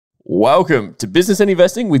Welcome to Business and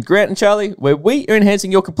Investing with Grant and Charlie, where we are enhancing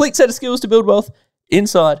your complete set of skills to build wealth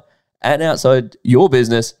inside and outside your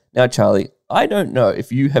business. Now, Charlie, I don't know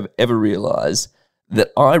if you have ever realized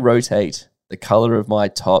that I rotate the color of my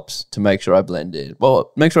tops to make sure I blend in.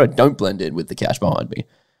 Well, make sure I don't blend in with the couch behind me.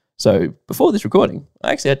 So before this recording,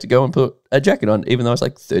 I actually had to go and put a jacket on, even though it's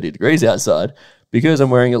like 30 degrees outside, because I'm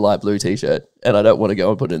wearing a light blue t-shirt and I don't want to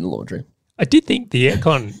go and put it in the laundry. I did think the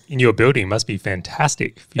aircon in your building must be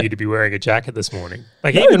fantastic for you to be wearing a jacket this morning.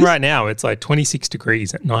 Like even right now, it's like 26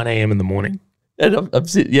 degrees at 9 a.m. in the morning. And I'm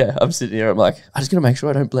sitting here. I'm like, I just got to make sure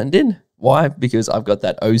I don't blend in. Why? Because I've got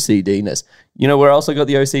that OCD-ness. You know where else I got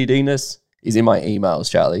the OCD-ness? Is in my emails,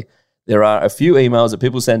 Charlie. There are a few emails that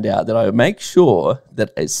people send out that I make sure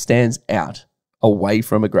that it stands out away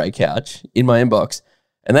from a grey couch in my inbox.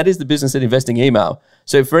 And that is the Business and Investing email.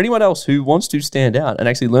 So for anyone else who wants to stand out and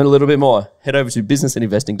actually learn a little bit more, head over to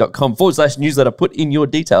businessandinvesting.com/newsletter, put in your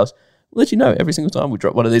details. We'll let you know every single time we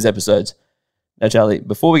drop one of these episodes. Now, Charlie,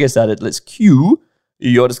 before we get started, let's cue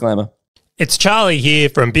your disclaimer. It's Charlie here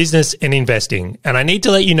from Business and Investing, and I need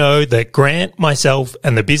to let you know that Grant, myself,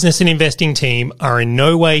 and the Business and Investing team are in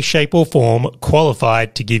no way, shape, or form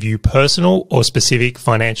qualified to give you personal or specific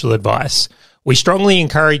financial advice. We strongly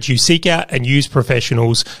encourage you seek out and use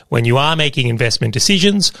professionals when you are making investment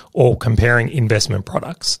decisions or comparing investment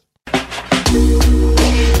products.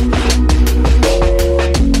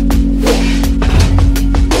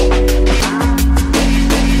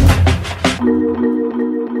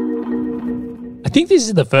 I think this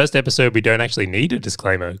is the first episode we don't actually need a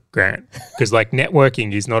disclaimer, Grant, because like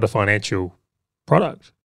networking is not a financial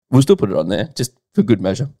product. We'll still put it on there, just for good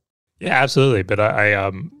measure. Yeah, absolutely. But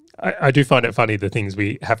I do find it funny the things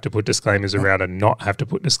we have to put disclaimers around and not have to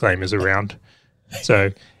put disclaimers around.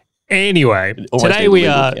 So anyway, today we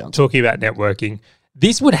are talking about networking.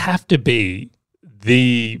 This would have to be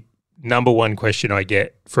the number one question I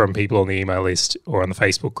get from people on the email list or on the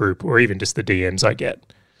Facebook group or even just the DMs I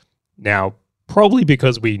get. Now, probably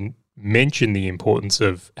because we mention the importance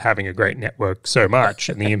of having a great network so much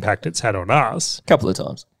and the impact it's had on us. A couple of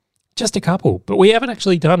times. Just a couple. But we haven't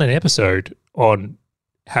actually done an episode on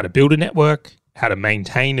how to build a network, how to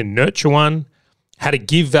maintain and nurture one, how to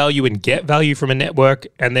give value and get value from a network.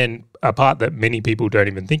 And then a part that many people don't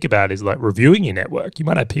even think about is like reviewing your network. You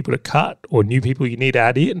might have people to cut or new people you need to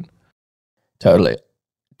add in. Totally.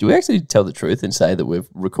 Do we actually tell the truth and say that we've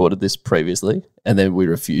recorded this previously and then we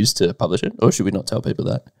refuse to publish it? Or should we not tell people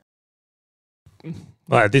that?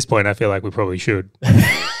 Well, at this point, I feel like we probably should.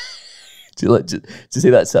 Do you see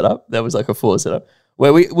that setup? That was like a full setup.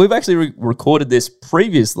 Where we've actually recorded this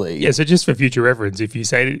previously. Yeah, so just for future reference, if you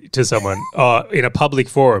say to someone, in a public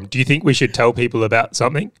forum, do you think we should tell people about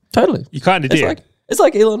something? Totally. You kind of did. It's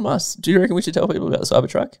like Elon Musk. Do you reckon we should tell people about the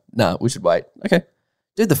Cybertruck? No, we should wait. Okay.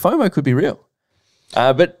 Dude, the FOMO could be real.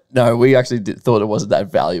 But no, we actually thought it wasn't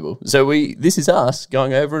that valuable. So this is us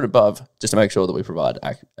going over and above just to make sure that we provide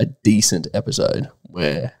a decent episode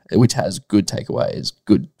which has good takeaways,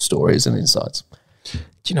 good stories and insights.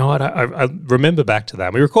 Do you know what? I remember back to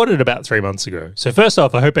that. We recorded it about 3 months ago. So first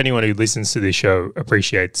off, I hope anyone who listens to this show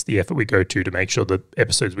appreciates the effort we go to make sure the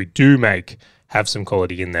episodes we do make have some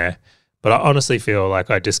quality in there. But I honestly feel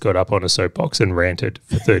like I just got up on a soapbox and ranted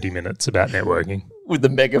for 30 minutes about networking. With the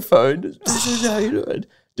megaphone. This is how you do it.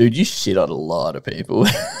 Dude, you shit on a lot of people.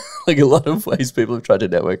 Like a lot of ways people have tried to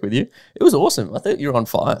network with you. It was awesome. I thought you were on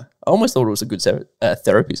fire. I almost thought it was a good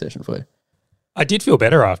therapy session for you. I did feel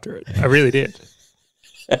better after it. I really did.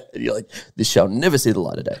 You're like, this shall never see the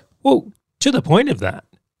light of day. Well, to the point of that,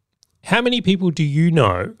 how many people do you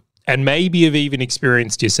know and maybe have even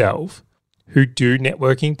experienced yourself who do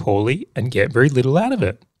networking poorly and get very little out of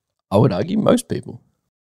it? I would argue most people.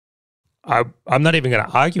 I'm not even going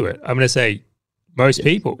to argue it. I'm going to say most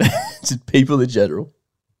people. Just people in general.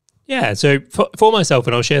 Yeah. So for myself,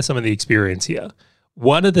 and I'll share some of the experience here,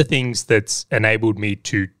 one of the things that's enabled me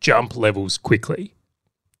to jump levels quickly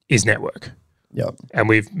is network. Yeah. And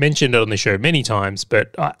we've mentioned it on the show many times,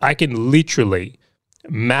 but I can literally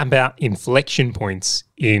map out inflection points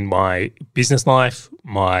in my business life,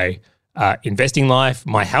 my investing life,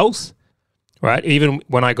 my health, right? Even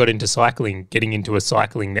when I got into cycling, getting into a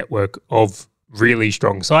cycling network of really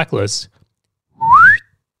strong cyclists,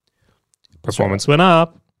 performance went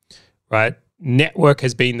up, right? Network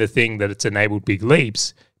has been the thing that it's enabled big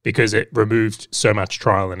leaps because it removed so much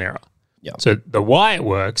trial and error. Yeah. So the why it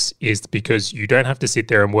works is because you don't have to sit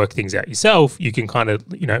there and work things out yourself. You can kind of,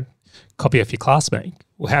 copy off your classmate.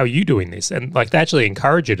 Well, how are you doing this? And like they actually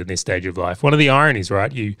encourage it in this stage of life. One of the ironies,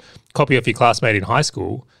 right? You copy off your classmate in high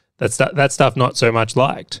school, that stuff not so much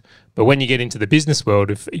liked. But when you get into the business world,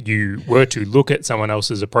 if you were to look at someone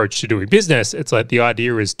else's approach to doing business, it's like the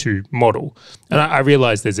idea is to model. And I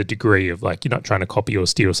realize there's a degree of like, you're not trying to copy or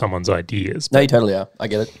steal someone's ideas. No, you totally are. I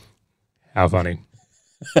get it. How funny.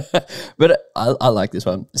 But I like this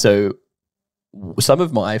one. So some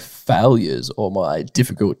of my failures or my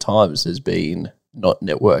difficult times has been not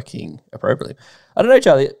networking appropriately. I don't know,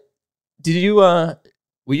 Charlie, did you, were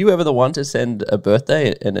you ever the one to send a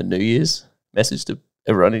birthday and a New Year's message to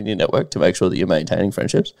everyone in your network to make sure that you're maintaining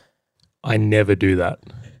friendships? I never do that.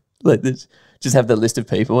 Like this, just have the list of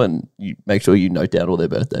people and you make sure you note down all their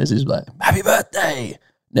birthdays. It's like, happy birthday.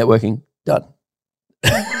 Networking, done.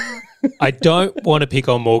 I don't want to pick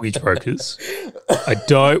on mortgage brokers. But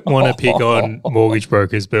of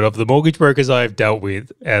the mortgage brokers I've dealt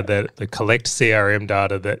with, the collect CRM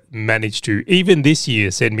data that managed to, even this year,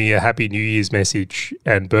 send me a Happy New Year's message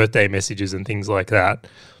and birthday messages and things like that.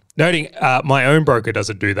 Noting my own broker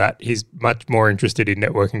doesn't do that. He's much more interested in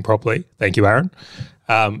networking properly. Thank you, Aaron.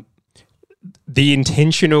 The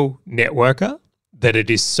intentional networker, that it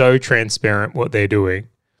is so transparent what they're doing,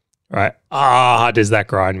 right? Does that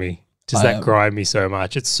grind me? Grind me so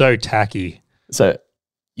much? It's so tacky. So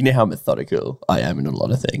you know how methodical I am in a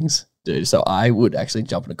lot of things, dude. So I would actually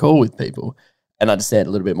jump on a call with people and understand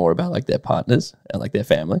a little bit more about like their partners and like their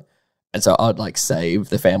family. And so I'd like save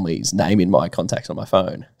the family's name in my contacts on my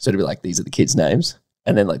phone. So it'd be like, these are the kids' names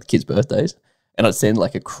and then like the kids' birthdays. And I'd send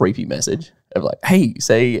like a creepy message of like, hey,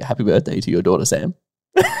 say happy birthday to your daughter, Sam.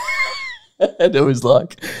 And it was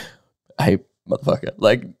like, hey, motherfucker.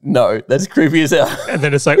 Like, no, that's creepy as hell. And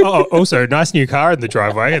then it's like, oh, also nice new car in the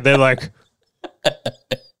driveway. And they're like,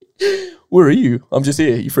 where are you? I'm just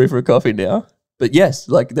here. You free for a coffee now? But yes,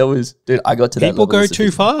 like there was, dude, I got to people that level. People go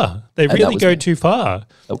too far. They really go too far.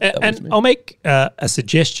 And I'll make a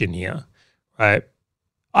suggestion here, right?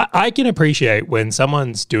 I can appreciate when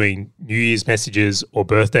someone's doing New Year's messages or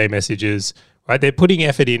birthday messages, right? They're putting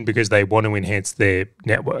effort in because they want to enhance their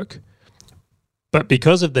network. But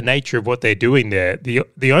because of the nature of what they're doing there,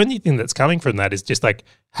 the only thing that's coming from that is just like,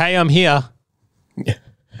 hey, I'm here. Yeah.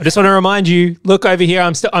 I just want to remind you, look over here,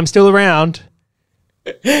 I'm still around.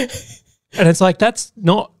 And it's like, that's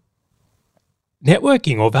not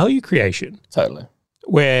networking or value creation. Totally.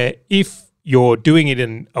 Where if you're doing it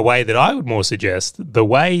in a way that I would more suggest, the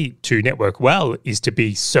way to network well is to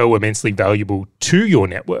be so immensely valuable to your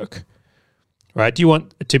network, right? Do you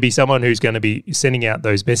want to be someone who's going to be sending out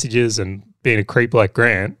those messages and being a creep like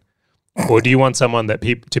Grant? Or do you want someone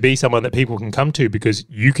to be someone that people can come to because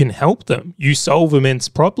you can help them? You solve immense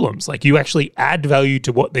problems. Like you actually add value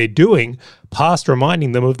to what they're doing past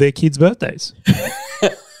reminding them of their kids' birthdays.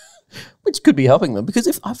 Which could be helping them because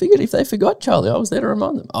if they forgot, Charlie, I was there to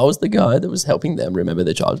remind them. I was the guy that was helping them remember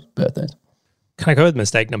their child's birthdays. Can I go with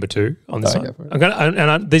mistake number 2 on this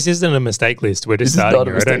one? This isn't a mistake list. We're just starting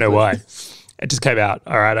here. I don't know why. It just came out.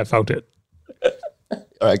 All right, I felt it.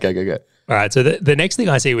 All right, go. All right, so the next thing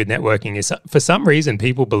I see with networking is for some reason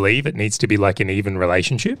people believe it needs to be like an even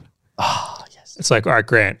relationship. Oh, yes. It's like, all right,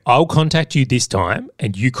 Grant, I'll contact you this time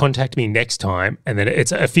and you contact me next time, and then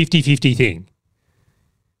it's a 50-50 thing.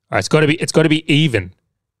 All right, it's got to be even.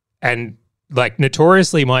 And like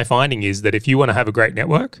notoriously my finding is that if you want to have a great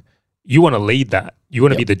network, you want to lead that. You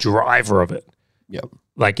want to be the driver of it. Yep.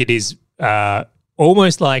 Like it is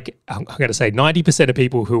almost like, I'm going to say 90% of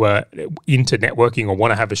people who are into networking or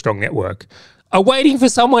want to have a strong network are waiting for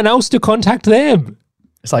someone else to contact them.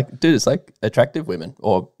 It's like, dude, it's like attractive women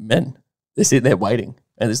or men. They're sitting there waiting.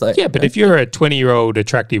 And it's like, yeah, but if you're a 20-year-old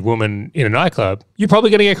attractive woman in a nightclub, you're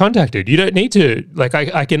probably going to get contacted. You don't need to. Like,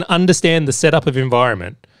 I can understand the setup of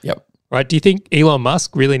environment. Yep. Right? Do you think Elon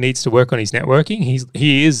Musk really needs to work on his networking?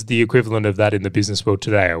 He is the equivalent of that in the business world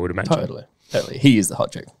today, I would imagine. Totally. He is the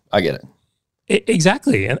hot chick. I get it.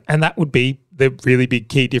 Exactly. And that would be the really big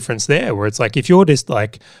key difference there, where it's like, if you're just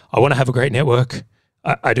like, I want to have a great network,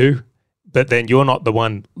 I do, but then you're not the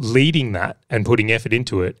one leading that and putting effort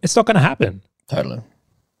into it, it's not going to happen. Totally.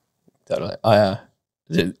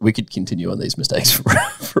 We could continue on these mistakes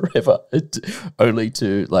forever. Only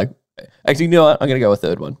to like, actually, you know what? I'm going to go a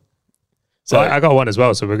third one. So I got one as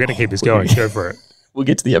well, so we're going to keep this going. Go for it. We'll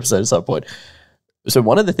get to the episode at some point. So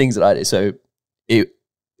one of the things that I did, so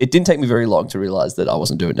it didn't take me very long to realize that I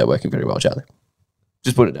wasn't doing networking very well, Charlie.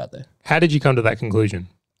 Just put it out there. How did you come to that conclusion?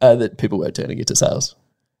 That people weren't turning it to sales.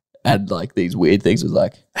 And like these weird things was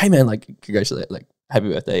like, hey man, like congratulate, like happy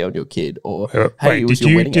birthday on your kid, or hey, wait, did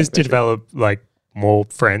you just develop like more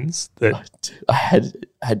friends? That I had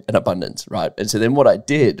an abundance, right? And so then what I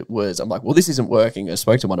did was I'm like, well, this isn't working. I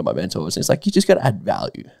spoke to one of my mentors and it's like, you just got to add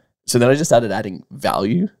value. So then I just started adding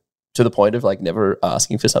value to the point of like never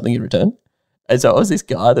asking for something in return. And so I was this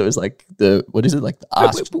guy that was like the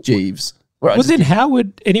Ask Jeeves. Then how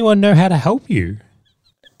would anyone know how to help you?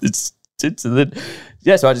 So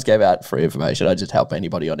I just gave out free information. I just help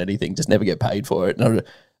anybody on anything, just never get paid for it. And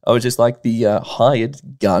I was just like the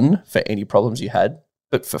hired gun for any problems you had,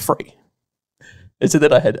 but for free. And so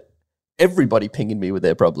then I had everybody pinging me with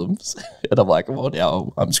their problems. And I'm like, well,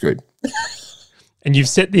 now I'm screwed. And you've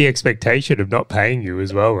set the expectation of not paying you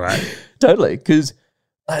as well, right? Totally, because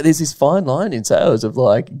there's this fine line in sales of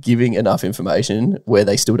like giving enough information where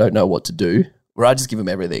they still don't know what to do, where I just give them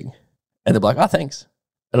everything. And they're like, oh, thanks.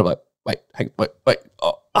 And I'm like, wait.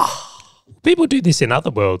 People do this in other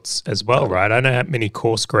worlds as well, right? I know how many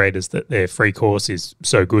course creators that their free course is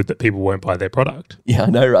so good that people won't buy their product. Yeah, I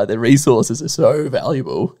know, right? Their resources are so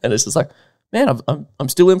valuable. And it's just like, man, I'm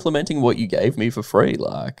still implementing what you gave me for free.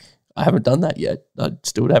 Like, I haven't done that yet. I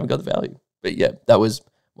still haven't got the value. But yeah, that was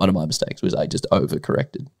one of my mistakes, was I just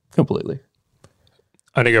overcorrected completely.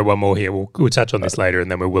 I'm going to go one more here. We'll touch on this later, and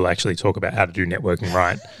then we will actually talk about how to do networking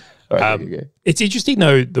right. It's interesting,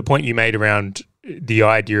 though, the point you made around the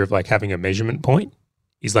idea of like having a measurement point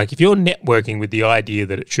is like if you're networking with the idea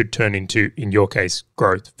that it should turn into, in your case,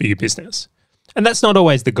 growth for your business. And that's not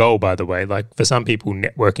always the goal, by the way. Like for some people,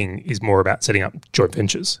 networking is more about setting up joint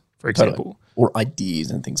ventures, for example. Totally. Or ideas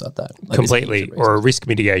and things like that. Like completely. Or a risk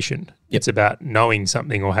mitigation. Yep. It's about knowing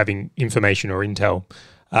something or having information or intel.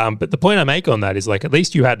 But the point I make on that is like at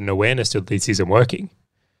least you had an awareness that this isn't working.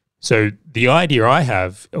 So the idea I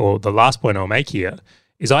have, or the last point I'll make here,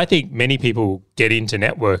 is I think many people get into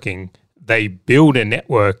networking, they build a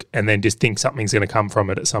network and then just think something's going to come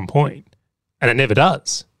from it at some point. And it never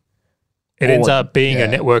does. It ends up being a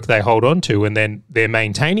network they hold on to, and then they're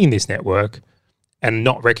maintaining this network and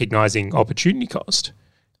not recognizing opportunity cost,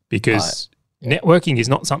 because networking is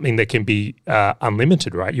not something that can be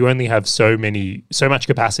unlimited, right? You only have so much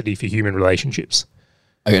capacity for human relationships.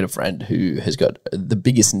 I got a friend who has got the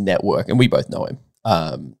biggest network, and we both know him.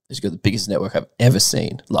 He's got the biggest network I've ever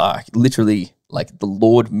seen. Like literally, like the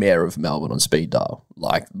Lord Mayor of Melbourne on speed dial.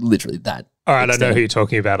 Like literally that. All right, I know who you're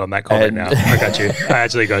talking about on that comment now. I got you. I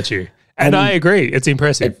actually got you. And I agree. It's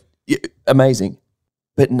impressive. Amazing.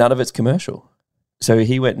 But none of it's commercial. So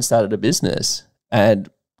he went and started a business and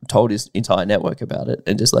told his entire network about it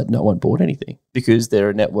and just no one bought anything, because they're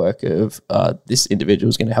a network of this individual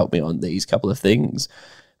is going to help me on these couple of things,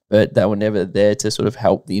 but they were never there to sort of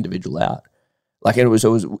help the individual out. Like, and it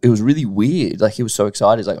was really weird. Like, he was so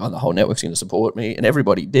excited. He's like, oh, the whole network's going to support me. And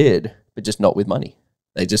everybody did, but just not with money.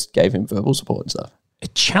 They just gave him verbal support and stuff.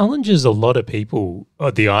 It challenges a lot of people,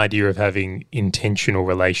 the idea of having intentional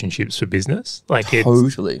relationships for business. Like,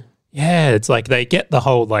 totally. It's like they get the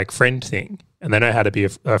whole like friend thing, and they know how to be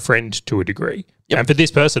a friend to a degree. Yep. And for this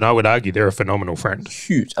person, I would argue they're a phenomenal friend.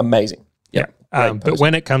 Huge, amazing. Yep. But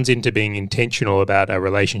when it comes into being intentional about a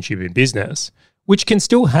relationship in business, which can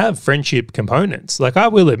still have friendship components, like I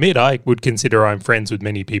will admit, I would consider I'm friends with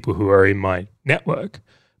many people who are in my network,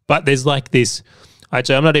 but there's like this.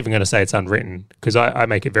 Actually, I'm not even going to say it's unwritten, because I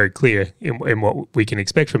make it very clear in what we can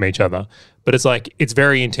expect from each other. But it's like it's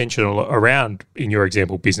very intentional around, in your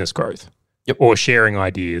example, business growth, or sharing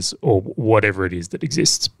ideas, or whatever it is that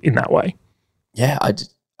exists in that way. Yeah,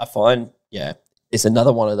 I find, it's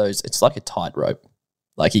another one of those. It's like a tightrope.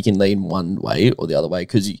 Like you can lean one way or the other way.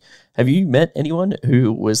 Because have you met anyone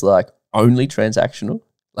who was like only transactional?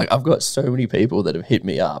 Like I've got so many people that have hit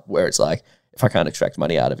me up where it's like, if I can't extract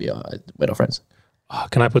money out of you, we're not friends. Oh,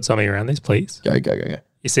 can I put something around this, please? Go.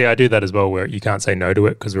 You see, I do that as well, where you can't say no to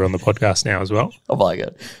it because we're on the podcast now as well. Oh my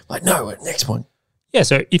God. Like, no, next one. Yeah,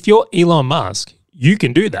 so if you're Elon Musk, you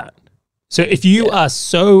can do that. So if you are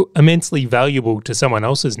so immensely valuable to someone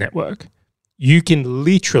else's network, you can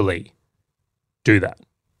literally do that,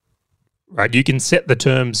 right? You can set the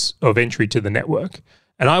terms of entry to the network.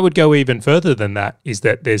 And I would go even further than that, is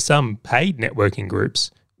that there's some paid networking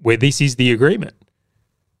groups where this is the agreement.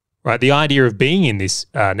 Right, the idea of being in this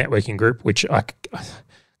networking group, which I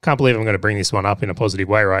can't believe I'm going to bring this one up in a positive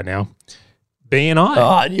way right now. BNI. Oh,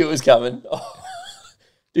 I knew it was coming. Oh.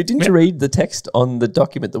 Dude, didn't you read the text on the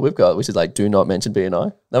document that we've got, which is like, do not mention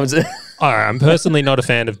BNI? That was it. All right, I'm personally not a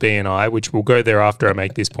fan of BNI, which we'll go there after I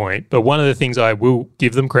make this point. But one of the things I will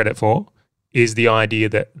give them credit for is the idea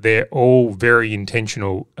that they're all very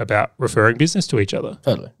intentional about referring business to each other.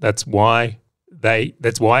 Totally. That's why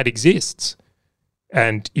it exists.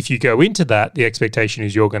 And if you go into that, the expectation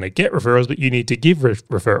is you're going to get referrals, but you need to give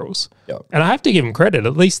referrals. Yep. And I have to give them credit.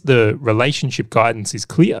 At least the relationship guidance is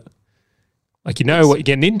clear. Like, you know what you're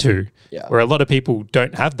getting into, where a lot of people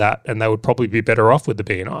don't have that, and they would probably be better off with the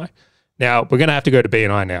BNI. Now, we're going to have to go to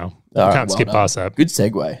BNI now. We can't skip past that. Good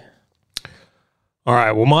segue. All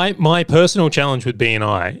right. Well, my personal challenge with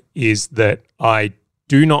BNI is that I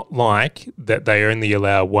do not like that they only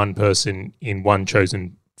allow one person in one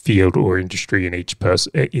chosen field or industry in each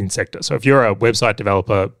in sector. So if you're a website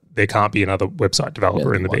developer, there can't be another website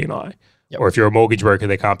developer in the BNI. Yep. Or if you're a mortgage broker,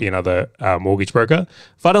 there can't be another mortgage broker.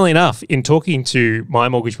 Funnily enough, in talking to my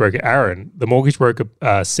mortgage broker, Aaron, the mortgage broker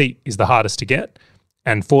seat is the hardest to get.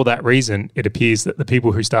 And for that reason, it appears that the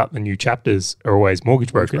people who start the new chapters are always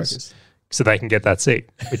mortgage brokers. So they can get that seat,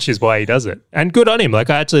 which is why he does it. And good on him. Like,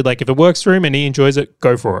 I actually, like, if it works for him and he enjoys it,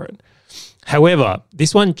 go for it. However,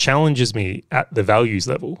 this one challenges me at the values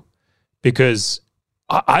level because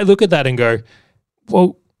I look at that and go,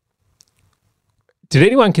 well, did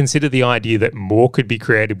anyone consider the idea that more could be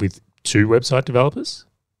created with two website developers?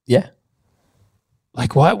 Yeah.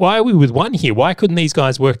 Like, why are we with one here? Why couldn't these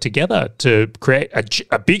guys work together to create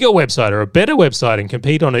a bigger website or a better website and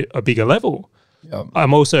compete on a bigger level? Yep.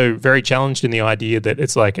 I'm also very challenged in the idea that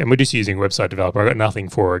it's like, and we're just using website developer. I've got nothing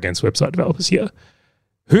for or against website developers here.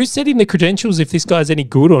 Who's setting the credentials if this guy's any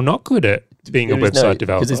good or not good at being a website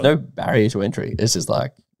developer? Because there's no barrier to entry. It's just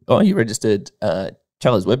like, oh, you registered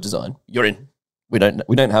Charlie's Web Design. You're in. We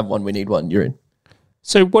don't have one. We need one. You're in.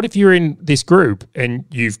 So what if you're in this group and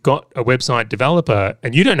you've got a website developer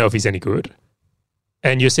and you don't know if he's any good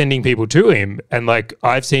and you're sending people to him and like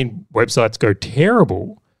I've seen websites go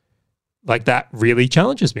terrible, like that really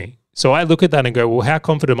challenges me. So I look at that and go, well, how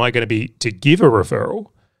confident am I going to be to give a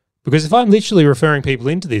referral? Because if I'm literally referring people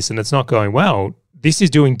into this and it's not going well, this is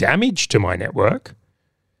doing damage to my network.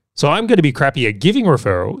 So I'm going to be crappy at giving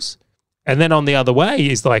referrals. And then on the other way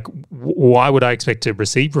is like, why would I expect to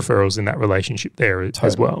receive referrals in that relationship there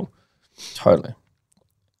as well? Totally.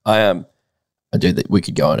 I do that. We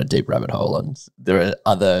could go on a deep rabbit hole on. There are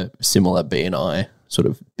other similar BNI sort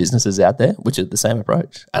of businesses out there, which are the same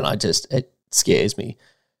approach. And it scares me.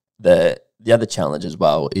 The other challenge as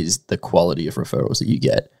well is the quality of referrals that you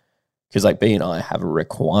get. Because like BNI have a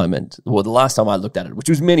requirement. Well, the last time I looked at it, which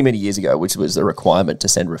was many, many years ago, which was a requirement to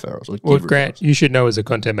send referrals. Well, Grant, you should know as a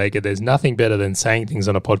content maker, there's nothing better than saying things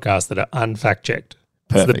on a podcast that are unfact checked.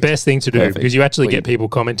 It's the best thing to do because you actually get people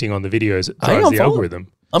commenting on the videos. It drives the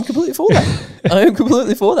algorithm. I'm completely for that. I am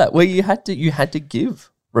completely for that. Where you had to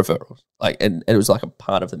give referrals, and it was like a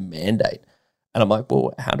part of the mandate. And I'm like,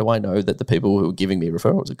 well, how do I know that the people who are giving me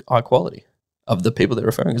referrals are high quality of the people they're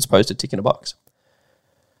referring as opposed to ticking a box?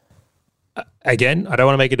 Again, I don't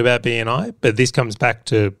want to make it about BNI, but this comes back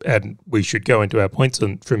to, and we should go into our points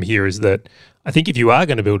from here, is that I think if you are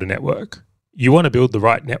going to build a network, you want to build the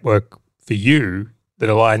right network for you that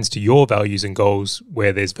aligns to your values and goals,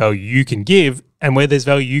 where there's value you can give and where there's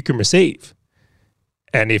value you can receive.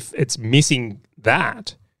 And if it's missing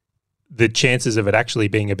that, the chances of it actually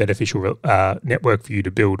being a beneficial network for you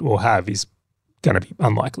to build or have is going to be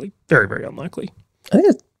unlikely, very, very unlikely. I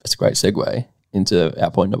think that's a great segue into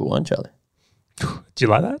our point number one, Charlie. Do you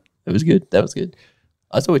like that? It was good. That was good.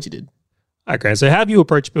 I saw what you did. Okay, so how have you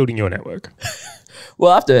approached building your network?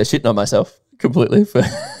 Well, after shitting on myself completely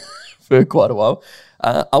for quite a while,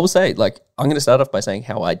 I will say, like, I'm going to start off by saying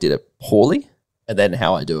how I did it poorly and then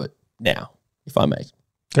how I do it now, if I may.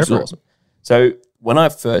 Which is awesome. So when I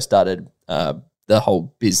first started the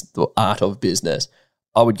art of business,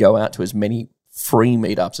 I would go out to as many free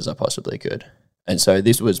meetups as I possibly could. And so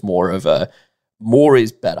this was more of a more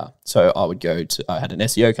is better. So I had an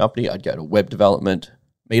SEO company. I'd go to web development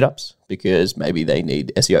meetups because maybe they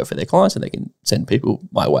need SEO for their clients and they can send people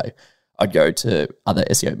my way. I'd go to other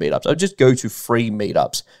SEO meetups. I'd just go to free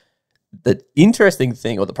meetups. The interesting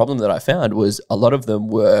thing, or the problem that I found, was a lot of them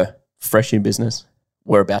were fresh in business,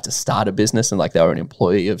 were about to start a business and like they were an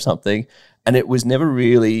employee of something. And it was never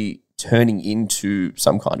really turning into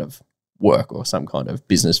some kind of work or some kind of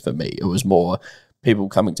business for me. It was more people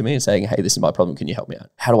coming to me and saying, hey, this is my problem. Can you help me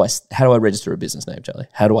out? How do I register a business name, Charlie?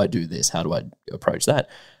 How do I do this? How do I approach that?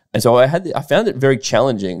 And so I found it very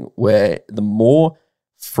challenging where the more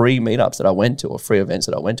free meetups that I went to or free events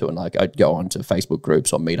that I went to, and like I'd go on to Facebook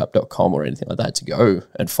groups or meetup.com or anything like that to go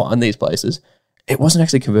and find these places, it wasn't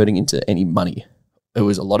actually converting into any money. It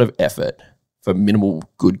was a lot of effort for minimal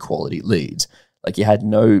good quality leads. Like you had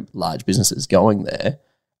no large businesses going there.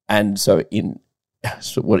 And so in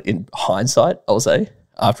hindsight, I'll say,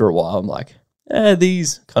 after a while, I'm like,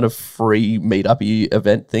 these kind of free meetup-y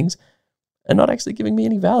event things are not actually giving me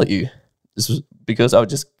any value. This was because I would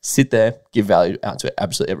just sit there, give value out to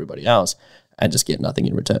absolutely everybody else and just get nothing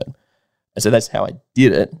in return. And so that's how I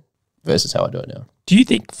did it versus how I do it now. Do you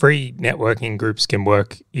think free networking groups can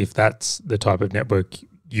work if that's the type of network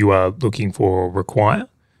you are looking for or require?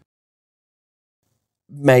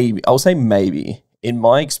 Maybe. I'll say maybe in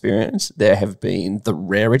my experience, there have been the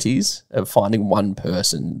rarities of finding one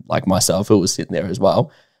person like myself who was sitting there as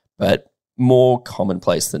well, but more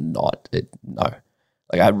commonplace than not. No.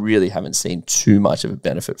 Like I really haven't seen too much of a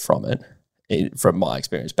benefit from it from my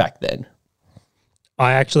experience back then.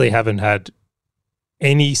 I actually haven't had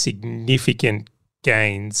any significant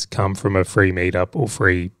gains come from a free meetup or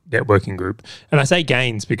free networking group. And I say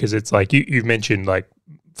gains because it's like you've mentioned like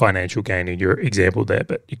financial gain in your example there,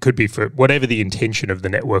 but it could be for whatever the intention of the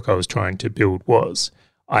network I was trying to build was.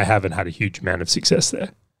 I haven't had a huge amount of success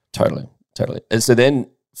there. Totally. And so then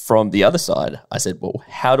from the other side, I said, well,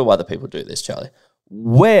 how do other people do this, Charlie?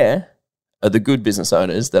 Where are the good business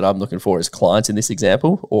owners that I'm looking for as clients in this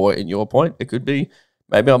example? Or in your point, it could be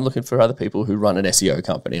maybe I'm looking for other people who run an SEO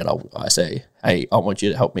company and I say, hey, I want you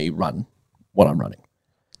to help me run what I'm running.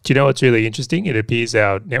 Do you know what's really interesting? It appears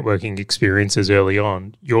our networking experiences early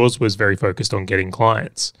on, yours was very focused on getting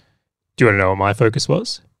clients. Do you want to know what my focus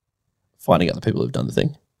was? Finding other people who've done the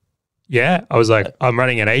thing. Yeah. I was like, I'm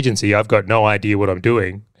running an agency. I've got no idea what I'm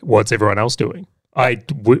doing. What's everyone else doing? I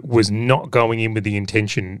was not going in with the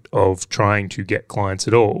intention of trying to get clients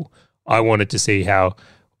at all. I wanted to see how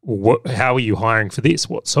are you hiring for this?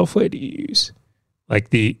 What software do you use? Like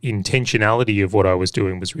the intentionality of what I was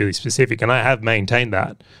doing was really specific, and I have maintained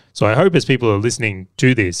that. So I hope as people are listening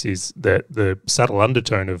to this is that the subtle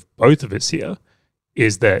undertone of both of us here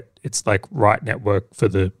is that it's like right network for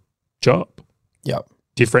the job. Yeah.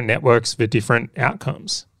 Different networks for different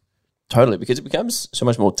outcomes. Totally, because it becomes so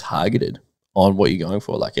much more targeted on what you're going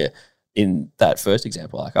for. Like in that first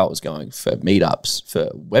example, like I was going for meetups for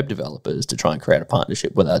web developers to try and create a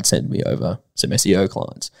partnership where they'd send me over some SEO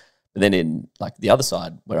clients. But then in like the other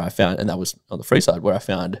side where I found, and that was on the free side where I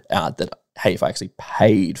found out that, hey, if I actually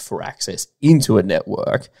paid for access into a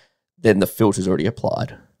network, then the filter's already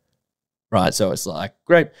applied, right? So it's like,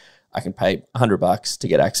 great, I can pay $100 to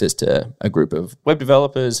get access to a group of web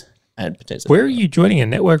developers and potentially. Where are you joining a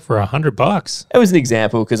network for $100? It was an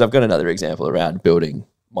example because I've got another example around building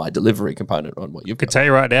my delivery component on what you've got. I could tell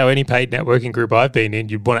you right now, any paid networking group I've been in,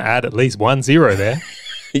 you'd want to add at least 1 0 there.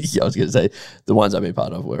 Yeah, I was going to say the ones I've been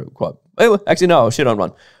part of were quite. Oh, actually, no, I'll shit on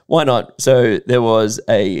one. Why not? So there was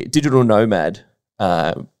a digital nomad.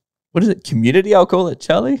 What is it? Community, I'll call it,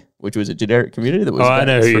 Charlie, which was a generic community that was. I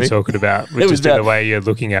know who you're talking about. Which is the way you're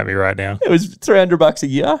looking at me right now. It was $300 a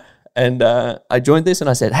year, and I joined this, and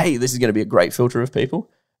I said, "Hey, this is going to be a great filter of people."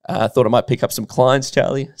 I thought I might pick up some clients,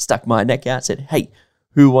 Charlie. Stuck my neck out, said, "Hey,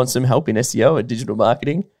 who wants some help in SEO and digital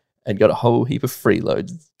marketing?" And got a whole heap of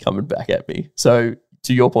freeloads coming back at me. So.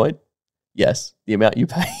 To your point, yes, the amount you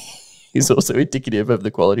pay is also indicative of the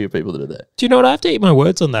quality of people that are there. Do you know what? I have to eat my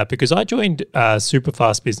words on that because I joined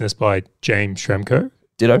Superfast Business by James Shremko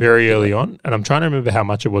very early on, and I'm trying to remember how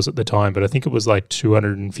much it was at the time, but I think it was like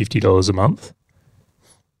 $250 a month.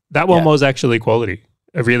 That one was actually quality.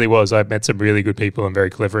 It really was. I've met some really good people and very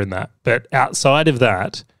clever in that. But outside of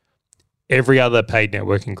that, every other paid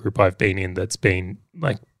networking group I've been in that's been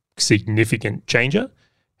like significant changer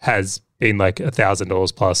has been like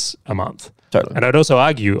 $1,000 plus a month. Totally. And I'd also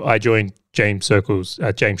argue I joined James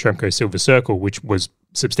Shremko's Silver Circle, which was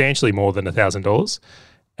substantially more than $1,000.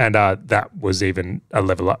 And that was even a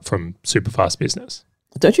level up from Superfast Business.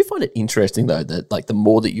 Don't you find it interesting though that like the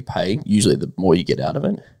more that you pay, usually the more you get out of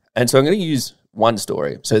it? And so I'm going to use one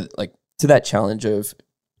story. So like to that challenge of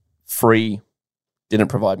free didn't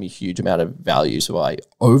provide me a huge amount of value, so I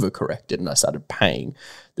overcorrected and I started paying.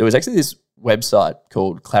 There was actually this website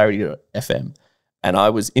called Clarity.fm, and I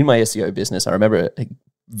was in my SEO business. I remember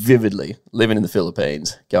vividly living in the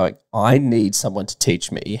Philippines going, I need someone to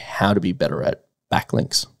teach me how to be better at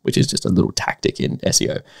backlinks, which is just a little tactic in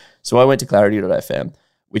SEO. So I went to Clarity.fm,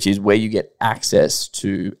 which is where you get access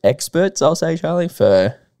to experts, I'll say, Charlie,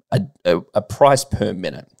 for a price per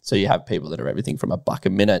minute. So you have people that are everything from $1 a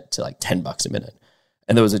minute to like $10 a minute.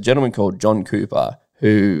 And there was a gentleman called John Cooper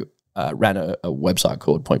who ran a website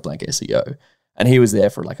called Point Blank SEO, and he was there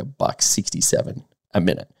for like $1.67 a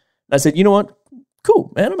minute. And I said, you know what?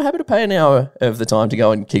 Cool, man. I'm happy to pay an hour of the time to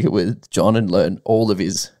go and kick it with John and learn all of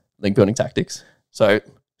his link building tactics. So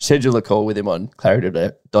schedule a call with him on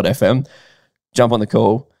Clarity.fm, jump on the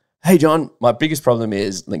call. Hey, John, my biggest problem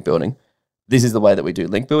is link building. This is the way that we do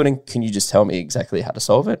link building. Can you just tell me exactly how to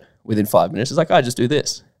solve it? Within 5 minutes, it's like, I just do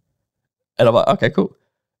this. And I'm like, okay, cool.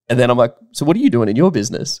 And then I'm like, so what are you doing in your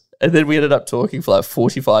business? And then we ended up talking for like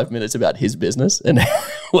 45 minutes about his business and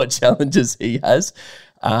what challenges he has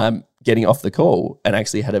getting off the call, and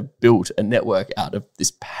actually had built a network out of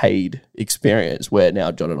this paid experience where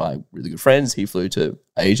now John and I are really good friends. He flew to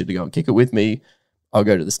Asia to go and kick it with me. I'll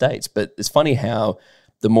go to the States. But it's funny how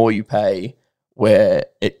the more you pay, where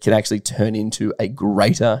it can actually turn into a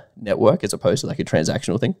greater network as opposed to like a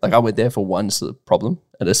transactional thing. Like I went there for one problem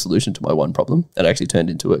and a solution to my one problem that actually turned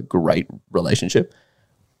into a great relationship.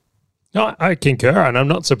 No, I concur, and I'm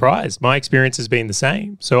not surprised. My experience has been the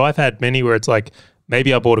same. So I've had many where it's like,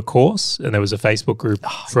 maybe I bought a course and there was a Facebook group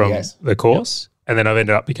from the course, and then I've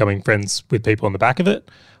ended up becoming friends with people on the back of it.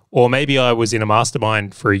 Or maybe I was in a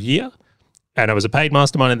mastermind for a year and it was a paid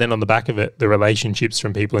mastermind, and then on the back of it, the relationships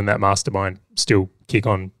from people in that mastermind still kick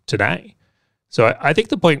on today. So I think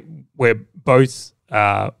the point where both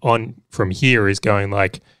on from here is going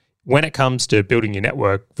like, when it comes to building your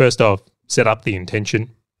network, first off, set up the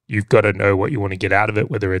intention. You've got to know what you want to get out of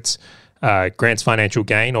it, whether it's Grant's financial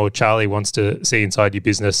gain or Charlie wants to see inside your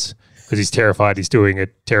business because he's terrified he's doing a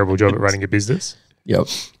terrible job at running a business. Yep.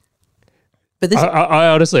 But I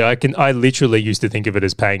honestly, I literally used to think of it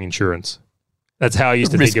as paying insurance. That's how I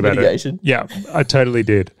used to think about mitigation. it. Yeah, I totally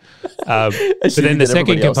did. But then the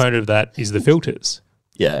second component of that is the filters.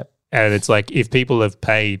 Yeah. And it's like, if people have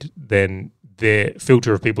paid, then their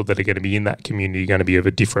filter of people that are going to be in that community are going to be of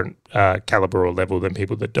a different caliber or level than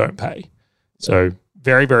people that don't pay. So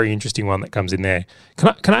very, very interesting one that comes in there.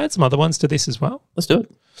 Can I add some other ones to this as well? Let's do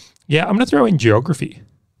it. Yeah, I'm going to throw in geography.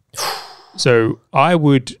 So I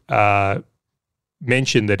would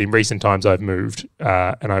mention that in recent times I've moved,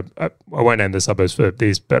 and I won't name the suburbs for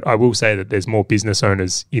this, but I will say that there's more business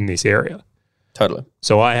owners in this area. Totally.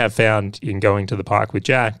 So I have found in going to the park with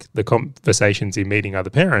Jack, the conversations in meeting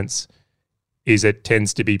other parents is it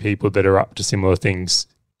tends to be people that are up to similar things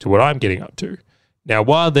to what I'm getting up to. Now,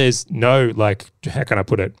 while there's no, like, how can I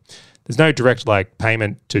put it? There's no direct, like,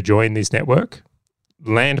 payment to join this network.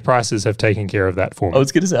 Land prices have taken care of that for me. I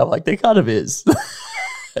was going to say, like, there kind of is.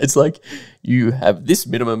 It's like you have this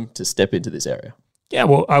minimum to step into this area. Yeah,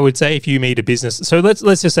 well, I would say if you meet a business, so let's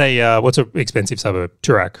just say, what's an expensive suburb?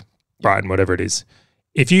 Toorak, Brighton, whatever it is.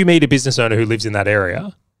 If you meet a business owner who lives in that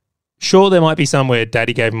area, sure, there might be somewhere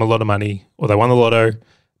daddy gave them a lot of money or they won the lotto,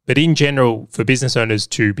 but in general, for business owners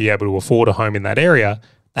to be able to afford a home in that area,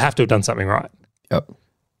 they have to have done something right. Yep.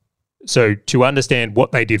 So to understand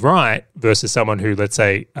what they did right versus someone who, let's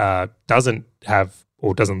say, doesn't have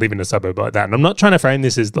or doesn't live in a suburb like that. And I'm not trying to frame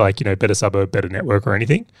this as like, better suburb, better network or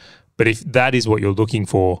anything. But if that is what you're looking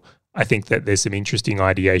for, I think that there's some interesting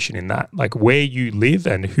ideation in that. Like where you live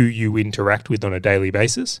and who you interact with on a daily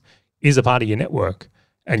basis is a part of your network.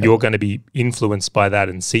 And you're going to be influenced by that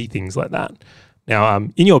and see things like that. Now,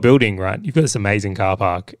 in your building, right, you've got this amazing car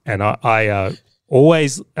park. And I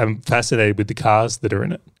always am fascinated with the cars that are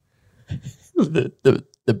in it.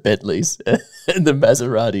 The Bentleys and the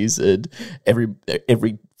Maseratis, and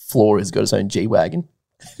every floor has got its own G-Wagon.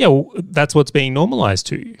 Yeah, well, that's what's being normalized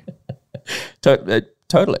to you.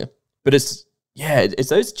 Totally. But it's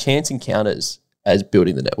those chance encounters as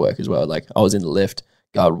building the network as well. Like I was in the lift,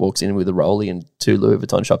 guy walks in with a rollie and 2 Louis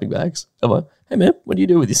Vuitton shopping bags. I'm like, hey man, what do you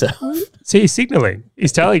do with yourself? See, he's signaling.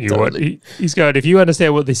 He's telling you totally. What he's going, if you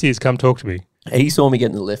understand what this is, come talk to me. He saw me get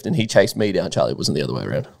in the lift and he chased me down. Charlie, wasn't the other way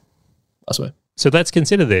around. I swear. So let's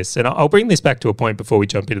consider this. And I'll bring this back to a point before we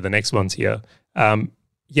jump into the next ones here.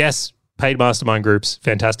 Yes, paid mastermind groups,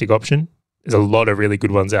 fantastic option. There's a lot of really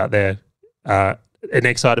good ones out there. The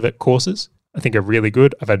next side of it, courses, I think are really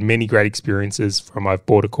good. I've had many great experiences from I've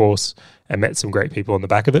bought a course and met some great people on the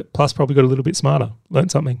back of it. Plus probably got a little bit smarter,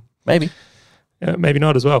 learned something. Maybe. Maybe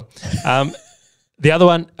not as well. The other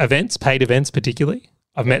one, events, paid events particularly.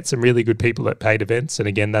 I've met some really good people at paid events. And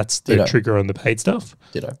again, that's the trigger on the paid stuff.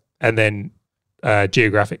 Ditto. And then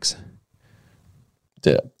geographics.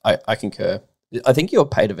 Ditto. I concur. I think your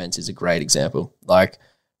paid events is a great example. Like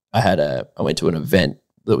I went to an event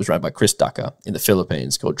that was run by Chris Ducker in the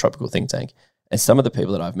Philippines called Tropical Think Tank. And some of the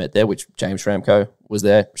people that I've met there, which James Ramco was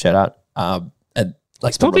there, shout out. And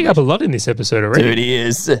like he's popping up a lot in this episode already. Dude, he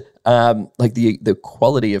is. Like the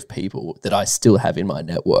quality of people that I still have in my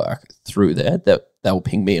network through there that they'll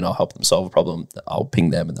ping me and I'll help them solve a problem. I'll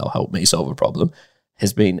ping them and they'll help me solve a problem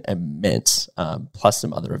has been immense. Plus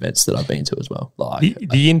some other events that I've been to as well. Like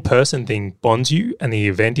the in-person thing bonds you and the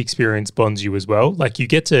event experience bonds you as well. Like you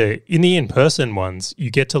get to, in the in-person ones, you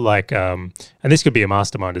get to like, and this could be a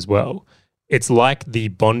mastermind as well. It's like the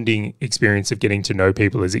bonding experience of getting to know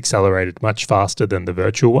people is accelerated much faster than the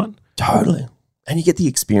virtual one. Totally. And you get the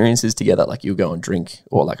experiences together. Like you go and drink,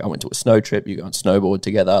 or like I went to a snow trip, you go and snowboard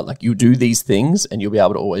together. Like you do these things and you'll be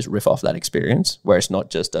able to always riff off that experience where it's not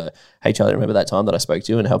just hey Charlie, remember that time that I spoke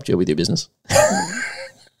to you and helped you with your business?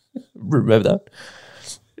 Remember that?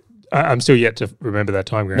 I'm still yet to remember that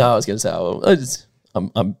time, Grant. No, I was going to say,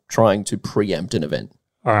 I'm trying to preempt an event.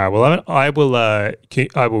 All right. Well, I will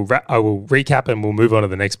recap and we'll move on to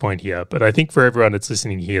the next point here. But I think for everyone that's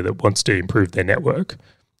listening here that wants to improve their network,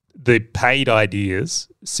 the paid ideas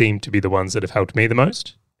seem to be the ones that have helped me the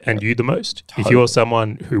most and you the most. Totally. If you're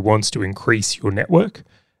someone who wants to increase your network,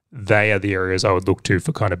 they are the areas I would look to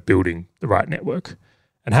for kind of building the right network.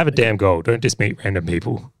 And have a damn goal. Don't just meet random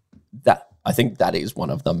people. I think that is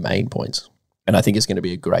one of the main points. And I think it's going to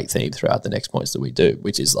be a great theme throughout the next points that we do,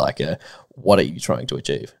 which is like, what are you trying to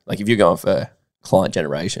achieve? Like if you're going for client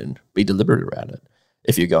generation, be deliberate around it.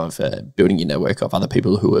 If you're going for building your network of other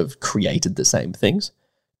people who have created the same things,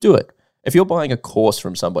 do it. If you're buying a course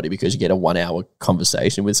from somebody because you get a 1 hour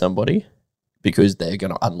conversation with somebody because they're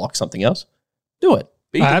going to unlock something else, do it.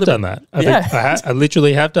 I have done that. I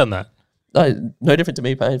literally have done that. No different to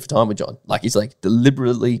me paying for time with John. Like he's like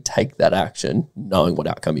deliberately take that action knowing what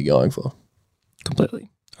outcome you're going for. Completely.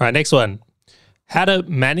 All right, next one. How to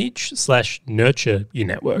manage/nurture your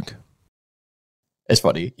network. It's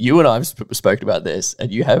funny. You and I have spoken about this,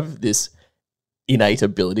 and you have this innate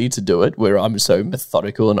ability to do it where I'm so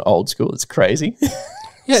methodical and old school. It's crazy.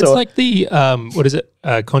 Yeah, so, it's like the, what is it?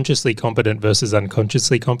 Consciously competent versus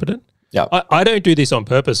unconsciously competent. Yeah. I don't do this on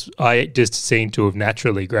purpose. I just seem to have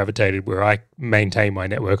naturally gravitated where I maintain my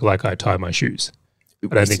network like I tie my shoes. I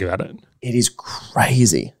don't think about it. It is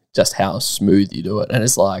crazy just how smooth you do it. And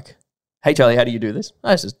it's like, hey, Charlie, how do you do this?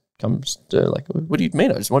 I just comes to like, what do you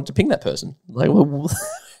mean? I just wanted to ping that person. Like, well,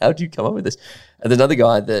 how did you come up with this? And there's another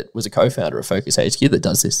guy that was a co-founder of Focus HQ that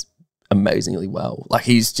does this amazingly well. Like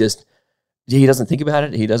he doesn't think about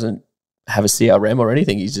it. He doesn't have a CRM or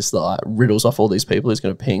anything. He's just like riddles off all these people he's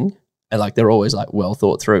going to ping. And like, they're always like well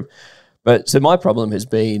thought through. But so my problem has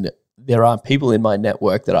been there are people in my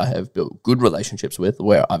network that I have built good relationships with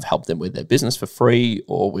where I've helped them with their business for free,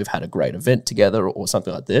 or we've had a great event together or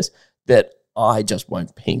something like this that I just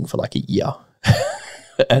won't ping for like a year.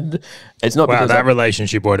 And it's not because that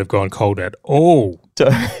relationship won't have gone cold at all.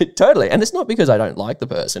 Totally. And it's not because I don't like the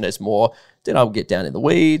person. It's more that I'll get down in the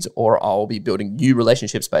weeds or I'll be building new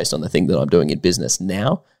relationships based on the thing that I'm doing in business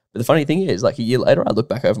now. But the funny thing is, like a year later, I look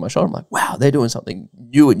back over my shoulder, I'm like, wow, they're doing something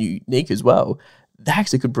new and unique as well. They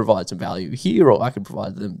actually could provide some value here, or I could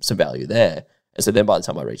provide them some value there. And so then by the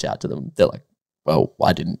time I reach out to them, they're like, well,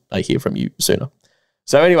 why didn't I hear from you sooner?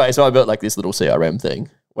 So anyway, so I built like this little CRM thing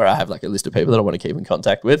where I have like a list of people that I want to keep in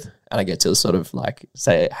contact with. And I get to sort of like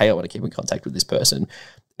say, hey, I want to keep in contact with this person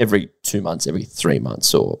every 2 months, every 3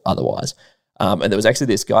 months or otherwise. And there was actually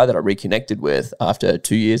this guy that I reconnected with after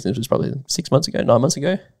 2 years. And it was probably 6 months ago, 9 months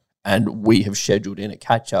ago. And we have scheduled in a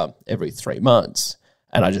catch up every 3 months.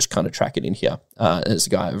 And I just kind of track it in here. There's a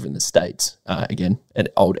guy over in the States, again, an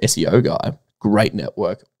old SEO guy, great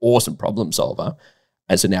network, awesome problem solver.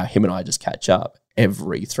 And so now him and I just catch up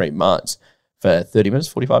every 3 months for 30 minutes,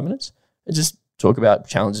 45 minutes, and just talk about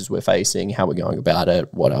challenges we're facing, how we're going about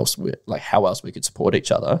it, what else how else we could support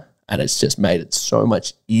each other. And it's just made it so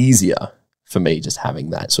much easier for me just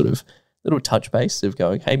having that sort of little touch base of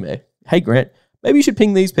going, hey Grant, maybe you should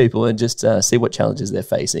ping these people and just see what challenges they're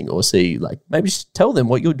facing, or see like maybe just tell them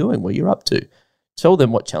what you're doing, what you're up to. Tell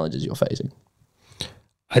them what challenges you're facing.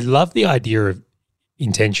 I love the idea of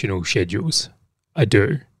intentional schedules. I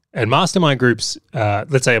do. And mastermind groups,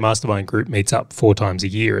 let's say a mastermind group meets up 4 times a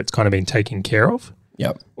year, it's kind of been taken care of.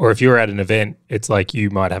 Yep. Or if you're at an event, it's like you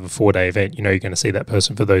might have a 4-day event, you're going to see that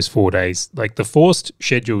person for those 4 days. Like the forced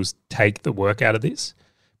schedules take the work out of this.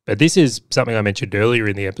 But this is something I mentioned earlier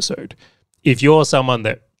in the episode. If you're someone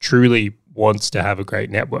that truly wants to have a great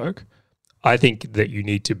network, I think that you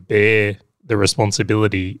need to bear the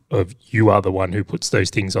responsibility of you are the one who puts those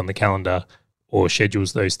things on the calendar or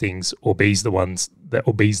schedules those things, or be's the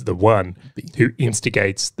one who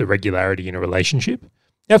instigates the regularity in a relationship.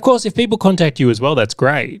 Now, of course, if people contact you as well, that's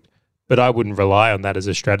great, but I wouldn't rely on that as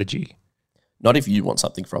a strategy. Not if you want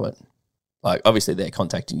something from it. Like obviously they're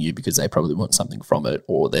contacting you because they probably want something from it,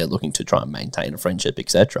 or they're looking to try and maintain a friendship,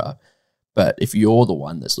 etc. But if you're the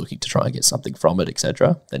one that's looking to try and get something from it,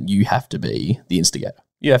 etc., then you have to be the instigator.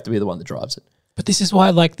 You have to be the one that drives it. But this is why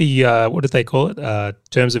I like the, what did they call it?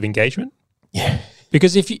 Terms of engagement. Yeah.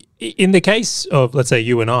 Because in the case of, let's say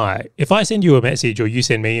you and I, if I send you a message or you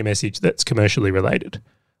send me a message that's commercially related,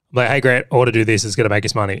 I'm like, hey, Grant, I want to do this. It's going to make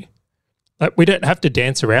us money. Like, we don't have to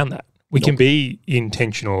dance around that. We can be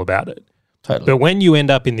intentional about it. Totally. But when you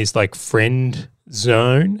end up in this like friend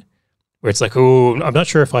zone where it's like, oh, I'm not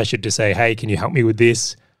sure if I should just say, hey, can you help me with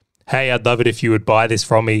this? Hey, I'd love it if you would buy this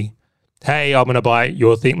from me. Hey, I'm going to buy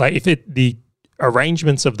your thing. Like if the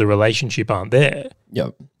arrangements of the relationship aren't there,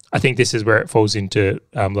 yep. I think this is where it falls into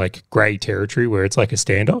like grey territory where it's like a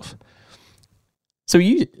standoff. So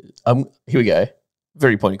here we go.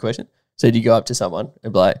 Very pointed question. So do you go up to someone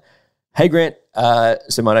and be like, hey, Grant,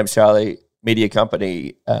 so my name's Charlie, media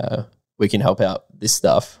company. We can help out this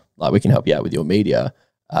stuff. Like, we can help you out with your media.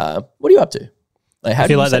 What are you up to? Like, I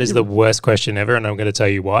feel like that is the worst question ever, and I'm going to tell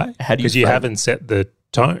you why. Because you haven't set the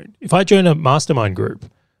tone. If I join a mastermind group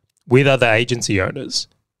with other agency owners,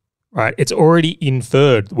 right, it's already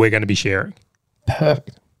inferred we're going to be sharing.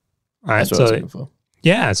 Perfect. Right? That's what I was looking for.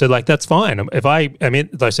 Yeah, so like that's fine. If I mean,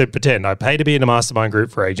 like I said, pretend I pay to be in a mastermind group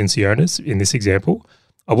for agency owners in this example.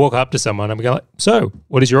 I walk up to someone and we go like, so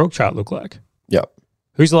what does your org chart look like? Yep.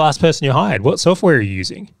 Who's the last person you hired? What software are you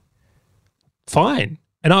using? Fine.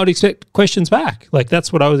 And I would expect questions back. Like,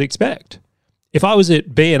 that's what I would expect. If I was at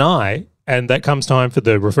BNI and that comes time for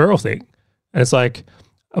the referral thing, and it's like,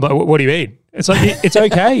 I'm like, what do you mean? It's like, it's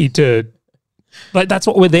okay to, like, that's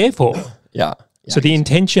what we're there for. Yeah. So the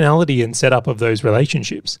intentionality and setup of those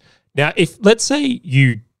relationships. Now, if let's say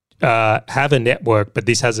you have a network, but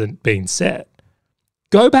this hasn't been set,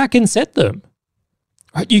 go back and set them.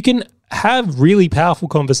 Right? You can have really powerful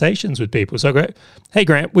conversations with people. So go, hey,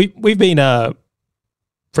 Grant, we've been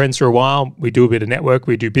friends for a while. We do a bit of network.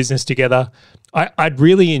 We do business together. I'd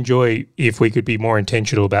really enjoy if we could be more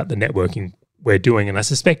intentional about the networking we're doing. And I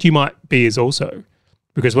suspect you might be as also,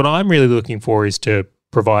 because what I'm really looking for is to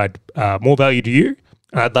provide more value to you.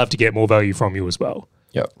 And I'd love to get more value from you as well.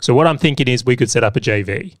 Yep. So what I'm thinking is we could set up a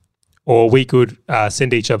JV, or we could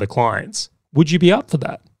send each other clients. Would you be up for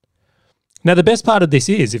that? Now, the best part of this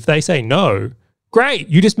is if they say no, great,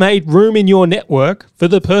 you just made room in your network for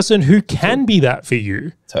the person who can be that for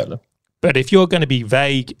you. Totally. But if you're going to be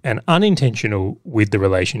vague and unintentional with the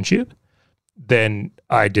relationship, then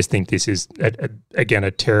I just think this is, again,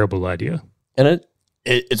 a terrible idea. And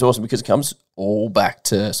it's awesome because it comes all back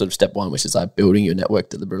to sort of step one, which is like building your network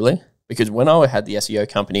deliberately. Because when I had the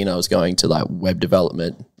SEO company and I was going to like web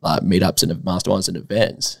development, like meetups and masterminds and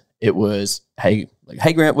events, it was, hey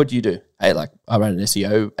Grant, what do you do? Hey, like I run an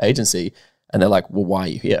SEO agency. And they're like, well, why are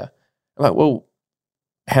you here? I'm like, well,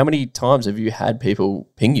 how many times have you had people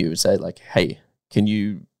ping you and say like, hey, can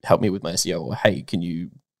you help me with my SEO? Or hey,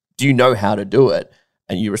 do you know how to do it?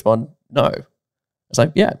 And you respond, no. It's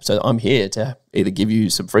like, yeah, so I'm here to either give you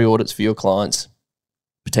some free audits for your clients,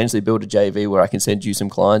 potentially build a JV where I can send you some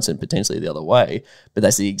clients and potentially the other way. But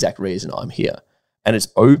that's the exact reason I'm here. And it's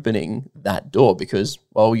opening that door because,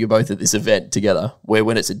 well, you're both at this event together where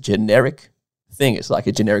when it's a generic thing, it's like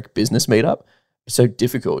a generic business meetup. It's so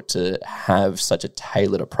difficult to have such a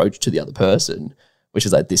tailored approach to the other person, which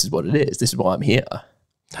is like, this is what it is. This is why I'm here.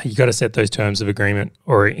 You got to set those terms of agreement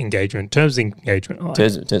or engagement. Terms of engagement. Like.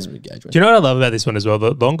 Terms of engagement. Do you know what I love about this one as well?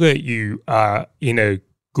 The longer you are in a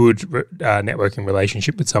good networking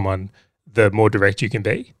relationship with someone, the more direct you can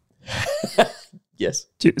be. Yes.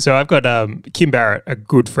 So I've got Kim Barrett, a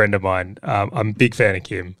good friend of mine. I'm a big fan of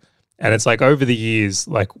Kim. And it's like over the years,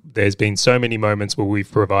 like there's been so many moments where we've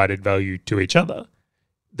provided value to each other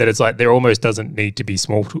that it's like there almost doesn't need to be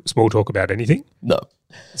small talk about anything. No.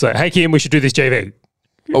 It's like, hey, Kim, we should do this JV.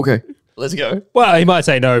 Okay, let's go. Well, he might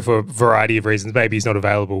say no for a variety of reasons. Maybe he's not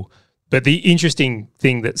available. But the interesting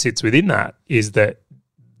thing that sits within that is that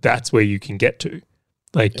that's where you can get to.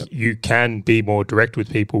 Like you can be more direct with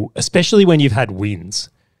people, especially when you've had wins.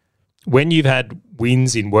 When you've had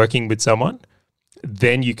wins in working with someone,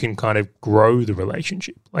 then you can kind of grow the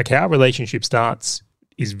relationship. Like how a relationship starts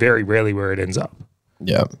is very rarely where it ends up.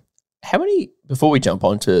 Yeah. Before we jump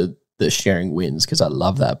on to the sharing wins, because I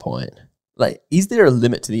love that point, like, is there a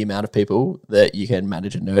limit to the amount of people that you can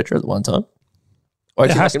manage and nurture at one time? Or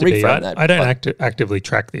there has to be. I don't actively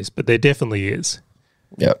track this, but there definitely is.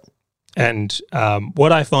 Yep. And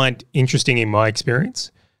what I find interesting in my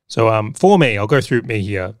experience, so for me, I'll go through me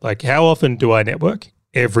here. Like how often do I network?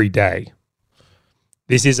 Every day.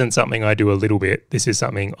 This isn't something I do a little bit. This is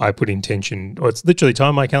something I put intention, or it's literally time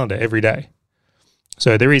on my calendar every day.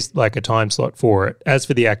 So there is like a time slot for it. As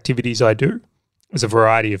for the activities I do, there's a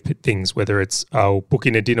variety of things, whether it's I'll book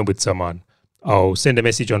in a dinner with someone, I'll send a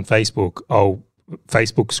message on Facebook, I'll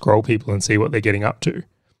Facebook scroll people and see what they're getting up to.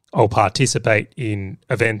 I'll participate in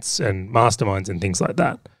events and masterminds and things like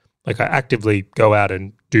that. Like I actively go out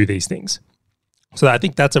and do these things. So I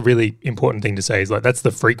think that's a really important thing to say is like that's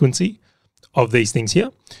the frequency of these things here.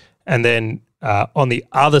 And then on the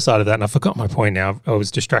other side of that, and I forgot my point now, I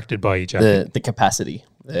was distracted by you, Jack. The capacity,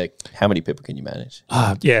 how many people can you manage?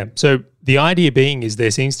 Yeah. So the idea being is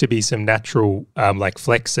there seems to be some natural like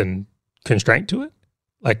flex and constraint to it.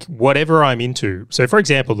 Like whatever I'm into. So for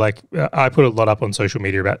example, like I put a lot up on social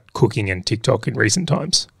media about cooking and TikTok in recent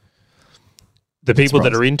times. The people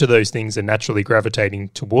that are into those things are naturally gravitating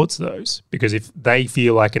towards those because if they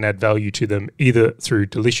feel I can add value to them either through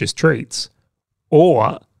delicious treats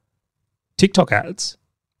or TikTok ads,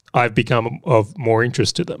 I've become of more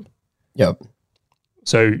interest to them. Yep.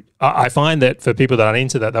 So I find that for people that aren't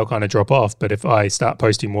into that, they'll kind of drop off. But if I start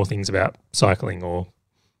posting more things about cycling or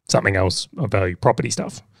something else of value, property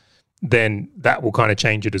stuff, then that will kind of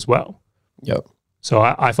change it as well. Yep. So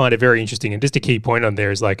I find it very interesting. And just a key point on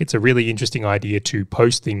there is like, it's a really interesting idea to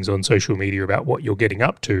post things on social media about what you're getting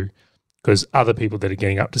up to, because other people that are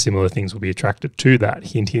getting up to similar things will be attracted to that.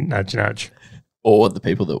 Hint, hint, nudge, nudge. Or the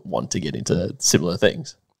people that want to get into similar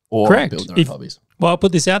things or Correct. build their own hobbies. Well, I'll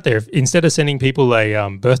put this out there. If, instead of sending people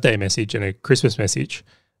a birthday message and a Christmas message,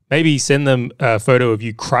 maybe send them a photo of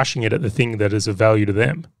you crushing it at the thing that is of value to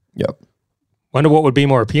them. Yep. Wonder what would be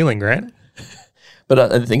more appealing, Grant? But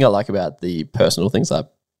the thing I like about the personal things, like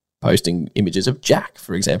posting images of Jack,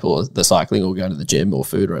 for example, or the cycling or going to the gym or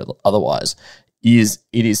food or otherwise, is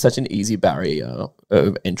it is such an easy barrier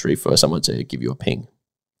of entry for someone to give you a ping.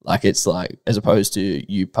 Like, it's like, as opposed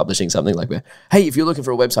to you publishing something like, hey, if you're looking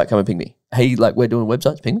for a website, come and ping me. Hey, like, we're doing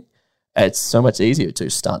websites, ping me. It's so much easier to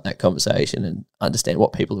start that conversation and understand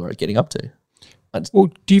what people are getting up to. Well,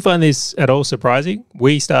 do you find this at all surprising?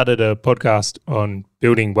 We started a podcast on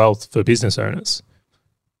building wealth for business owners.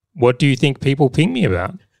 What do you think people ping me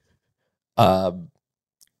about?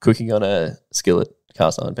 Cooking on a skillet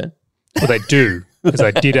cast iron pan. Well, they do, because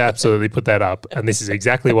I did absolutely put that up. And this is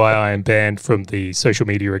exactly why I am banned from the social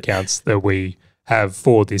media accounts that we have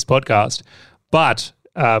for this podcast. But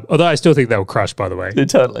although I still think they will crush, by the way.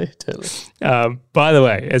 Totally. By the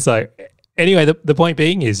way, it's like, anyway, the point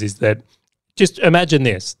being is that just imagine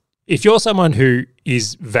this. If you're someone who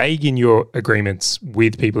is vague in your agreements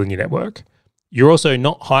with people in your network, you're also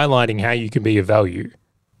not highlighting how you can be of value,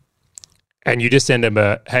 and you just send them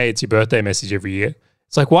a, hey, it's your birthday message every year.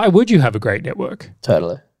 It's like, why would you have a great network?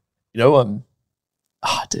 Totally. You know,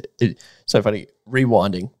 it's so funny.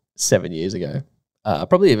 Rewinding 7 years ago,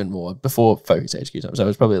 probably even more, before Focus HQ time, so it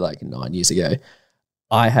was probably like 9 years ago,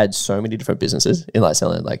 I had so many different businesses in like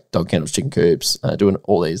selling like dog kennels, chicken coops, doing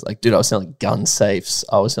all these. Like, dude, I was selling gun safes.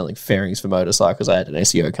 I was selling fairings for motorcycles. I had an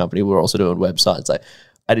SEO company. We were also doing websites. Like,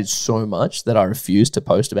 I did so much that I refused to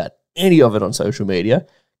post about any of it on social media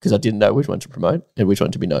because I didn't know which one to promote and which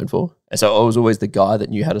one to be known for. And so I was always the guy that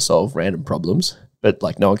knew how to solve random problems, but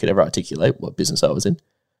like no one could ever articulate what business I was in.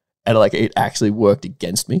 And like it actually worked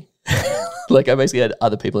against me. Like I basically had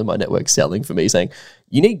other people in my network selling for me saying,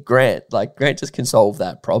 you need Grant. Like Grant just can solve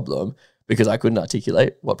that problem, because I couldn't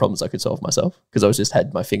articulate what problems I could solve myself because I was just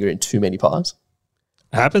had my finger in too many pies.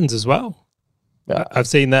 Happens as well. Yeah. I've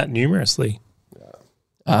seen that numerously.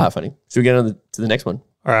 Funny. Should we get on to the next one?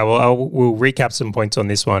 All right. Well, we'll recap some points on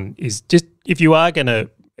this one. Is just if I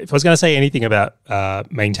was going to say anything about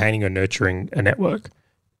maintaining or nurturing a network,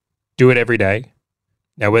 do it every day.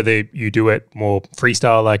 Now, whether you do it more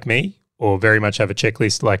freestyle like me or very much have a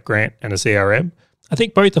checklist like Grant and a CRM, I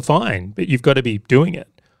think both are fine, but you've got to be doing it.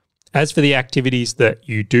 As for the activities that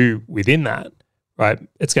you do within that, right,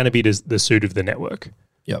 it's going to be the suit of the network.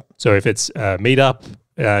 Yep. So if it's a meetup,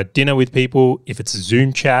 dinner with people, if it's a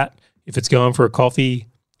Zoom chat, if it's going for a coffee,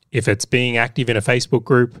 if it's being active in a Facebook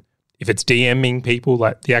group, if it's DMing people,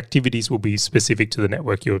 like the activities will be specific to the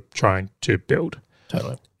network you're trying to build.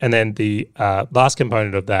 Totally. And then the last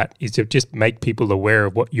component of that is to just make people aware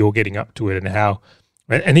of what you're getting up to it and how.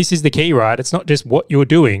 And this is the key, right? It's not just what you're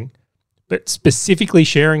doing, but specifically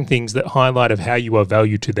sharing things that highlight of how you are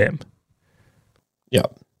valued to them. Yeah.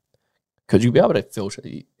 Because you'll be able to filter.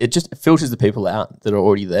 It just filters the people out that are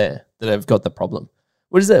already there, that have got the problem.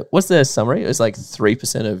 What is that? What's the summary? It's like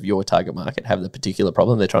 3% of your target market have the particular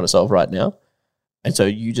problem they're trying to solve right now. And so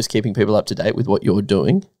you just keeping people up to date with what you're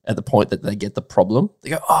doing at the point that they get the problem.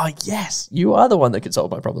 They go, oh, yes, you are the one that can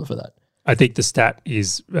solve my problem for that. I think the stat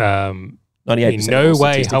is 98% in no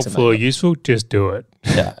way helpful or useful. Just do it.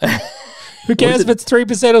 Yeah. Who cares if it's 3%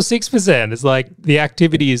 or 6%? It's like the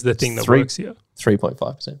activity is the thing that works here.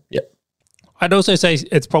 3.5%. Yep. I'd also say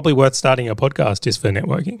it's probably worth starting a podcast just for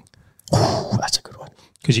networking. Oh, that's a good one.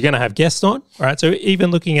 Because you're going to have guests on, right? So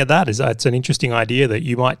even looking at that, it's an interesting idea that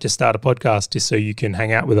you might just start a podcast just so you can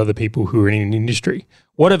hang out with other people who are in an industry.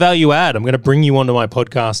 What a value add. I'm going to bring you onto my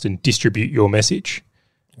podcast and distribute your message.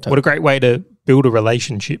 Totally. What a great way to build a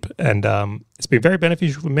relationship. And it's been very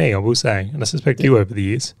beneficial for me, I will say. And I suspect you over the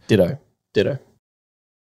years. Ditto.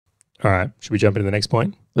 All right. Should we jump into the next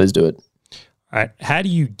point? Let's do it. All right. How do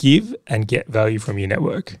you give and get value from your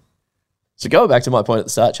network? So going back to my point at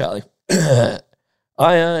the start, Charlie,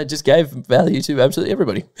 I just gave value to absolutely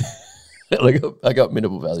everybody. I got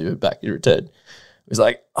minimal value back in return. It was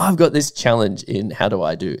like, I've got this challenge in how do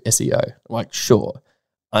I do SEO? I'm like, sure,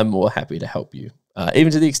 I'm more happy to help you.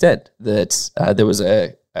 Even to the extent that there was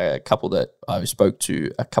a a couple that I spoke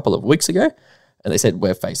to a couple of weeks ago, and they said,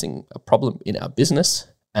 we're facing a problem in our business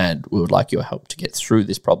and we would like your help to get through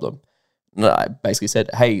this problem. And I basically said,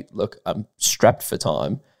 hey, look, I'm strapped for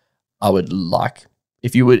time. I would like,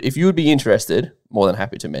 if you would be interested, more than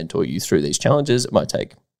happy to mentor you through these challenges. It might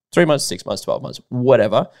take 3 months, 6 months, 12 months,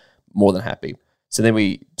 whatever, more than happy. So then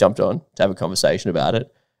we jumped on to have a conversation about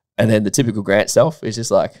it. And then the typical Grant self is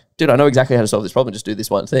just like, dude, I know exactly how to solve this problem. Just do this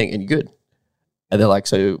one thing and you're good. And they're like,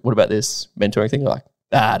 so what about this mentoring thing? They're like,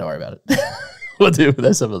 don't worry about it. We'll deal with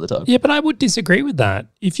that some of the time. Yeah, but I would disagree with that.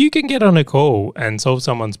 If you can get on a call and solve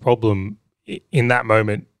someone's problem in that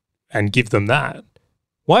moment and give them that,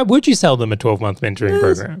 why would you sell them a 12-month mentoring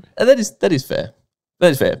program? That is fair.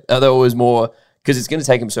 That is fair. Although it was more, because it's going to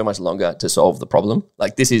take them so much longer to solve the problem.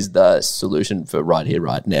 Like, this is the solution for right here,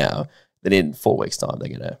 right now. Then in 4 weeks' time, they're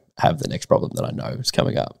going to have the next problem that I know is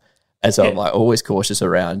coming up. And so I'm like always cautious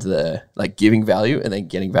around the like giving value and then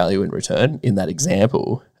getting value in return in that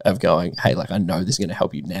example of going, hey, like I know this is going to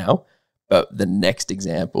help you now, but the next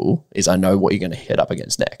example is I know what you're going to hit up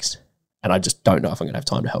against next. And I just don't know if I'm going to have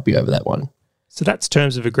time to help you over that one. So that's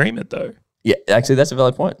terms of agreement though. Yeah, actually that's a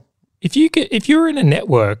valid point. If you're in a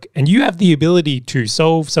network and you have the ability to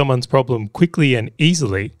solve someone's problem quickly and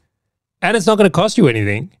easily, and it's not going to cost you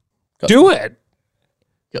anything, do it.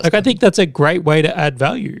 Like I think that's a great way to add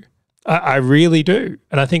value. I really do.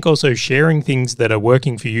 And I think also sharing things that are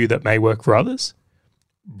working for you that may work for others,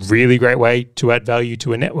 really great way to add value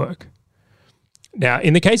to a network. Now,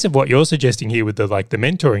 in the case of what you're suggesting here with the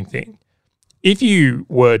mentoring thing, if you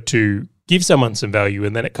were to give someone some value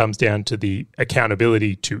and then it comes down to the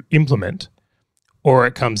accountability to implement, or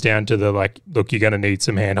it comes down to the look, you're going to need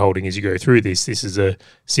some hand-holding as you go through this. This is a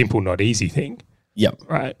simple, not easy thing. Yep.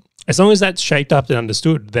 Right. As long as that's shaped up and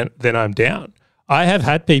understood, then I'm down. I have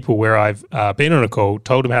had people where I've been on a call,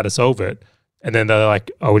 told them how to solve it, and then they're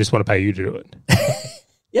like, oh, we just want to pay you to do it.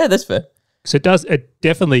 Yeah, that's fair. So it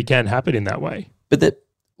definitely can happen in that way. But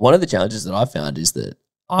one of the challenges that I've found is that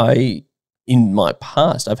in my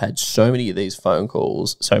past, I've had so many of these phone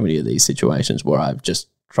calls, so many of these situations where I've just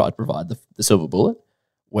tried to provide the silver bullet,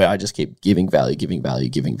 where I just keep giving value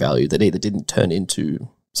that either didn't turn into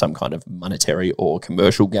some kind of monetary or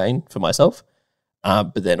commercial gain for myself,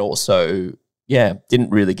 but then also, didn't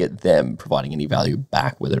really get them providing any value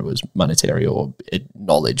back, whether it was monetary or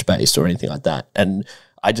knowledge-based or anything like that. And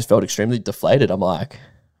I just felt extremely deflated. I'm like,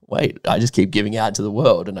 wait, I just keep giving out to the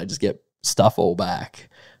world and I just get stuff all back.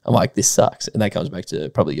 I'm like, this sucks. And that comes back to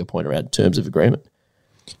probably your point around terms of agreement.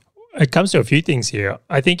 It comes to a few things here.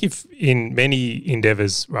 I think if in many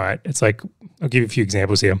endeavors, right, it's like, I'll give you a few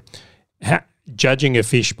examples here. Judging a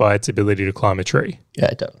fish by its ability to climb a tree. Yeah,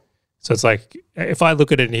 it does. So it's like, if I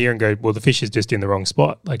look at it here and go, well, the fish is just in the wrong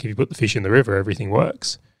spot. Like if you put the fish in the river, everything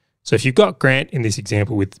works. So if you've got Grant in this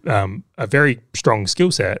example with a very strong skill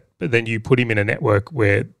set, but then you put him in a network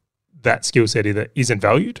where that skill set either isn't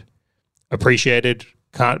valued, appreciated,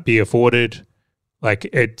 can't be afforded, like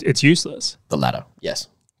it's useless. The latter, yes.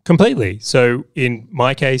 Completely. So in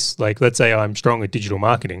my case, like let's say I'm strong at digital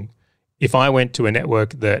marketing. If I went to a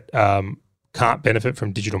network that can't benefit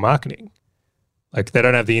from digital marketing, like they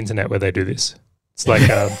don't have the internet where they do this. It's like,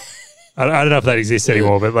 I don't know if that exists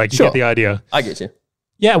anymore, but like you get the idea. I get you.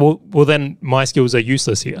 Yeah, well, then my skills are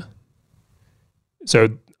useless here. So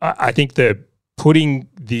I think that putting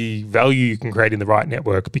the value you can create in the right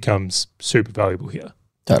network becomes super valuable here.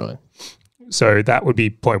 Totally. So that would be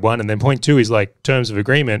point one. And then point two is like terms of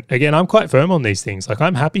agreement. Again, I'm quite firm on these things. Like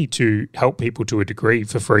I'm happy to help people to a degree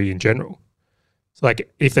for free in general. So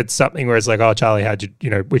like if it's something where it's like, oh, Charlie,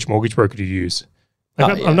 which mortgage broker do you use?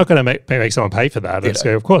 Like I'm not going to make someone pay for that. I just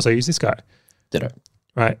go, of course, I use this guy. Ditto.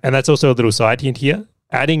 Right. And that's also a little side hint here.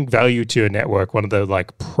 Adding value to a network, one of the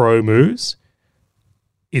like pro moves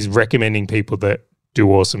is recommending people that do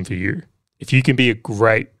awesome for you. If you can be a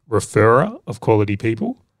great referrer of quality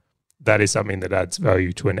people, that is something that adds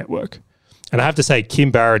value to a network. And I have to say, Kim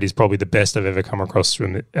Barrett is probably the best I've ever come across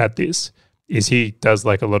at this, is he does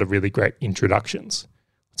like a lot of really great introductions.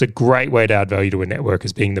 It's a great way to add value to a network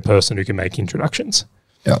as being the person who can make introductions.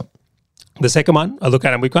 Yeah. The second one I look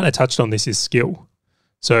at, and we've kind of touched on this, is skill.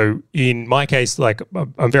 So in my case, like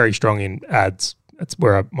I'm very strong in ads. That's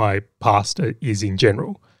where my past is in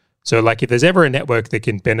general. So like if there's ever a network that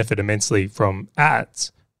can benefit immensely from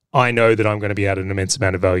ads, I know that I'm going to be adding an immense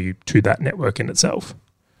amount of value to that network in itself.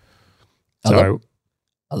 I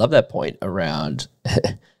love that point around,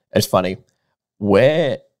 it's funny,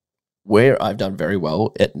 where I've done very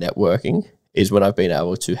well at networking is when I've been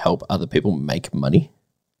able to help other people make money.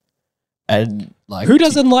 And like, who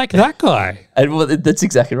doesn't like that guy? And well, that's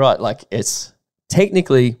exactly right. Like it's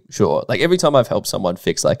technically, sure. Like every time I've helped someone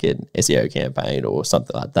fix like an SEO campaign or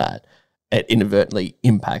something like that, it inadvertently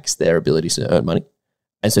impacts their ability to earn money.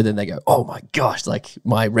 And so then they go, oh my gosh, like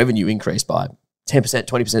my revenue increased by 10%, 20%,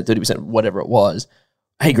 30%, whatever it was.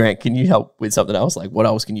 Hey, Grant, can you help with something else? Like, what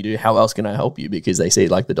else can you do? How else can I help you? Because they see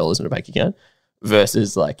like the dollars in a bank account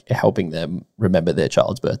versus like helping them remember their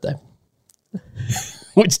child's birthday,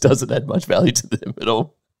 which doesn't add much value to them at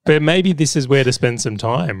all. But maybe this is where to spend some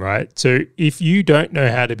time, right? So if you don't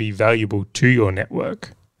know how to be valuable to your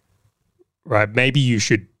network, right, maybe you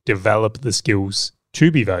should develop the skills to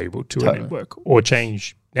be valuable to a network or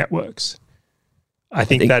change networks. I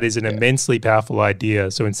think that is an immensely powerful idea.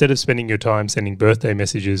 So instead of spending your time sending birthday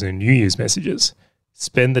messages and New Year's messages,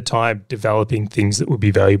 spend the time developing things that would be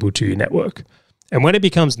valuable to your network. And when it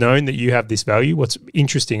becomes known that you have this value, what's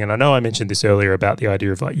interesting, and I know I mentioned this earlier about the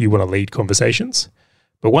idea of like you want to lead conversations,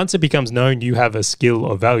 but once it becomes known you have a skill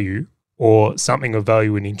of value or something of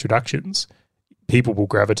value in introductions, people will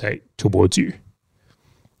gravitate towards you.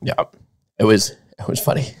 Yeah, it was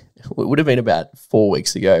funny. It would have been about 4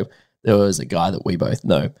 weeks ago. There was a guy that we both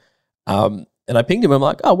know. And I pinged him. I'm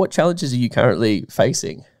like, oh, what challenges are you currently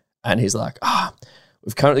facing? And he's like,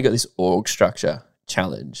 we've currently got this org structure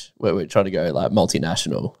challenge where we're trying to go like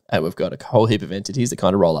multinational and we've got a whole heap of entities that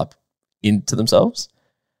kind of roll up into themselves.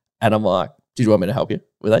 And I'm like, do you want me to help you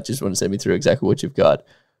with that? Just want to send me through exactly what you've got.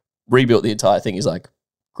 Rebuilt the entire thing. He's like,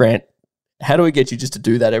 Grant, how do we get you just to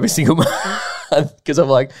do that every single month? Because I'm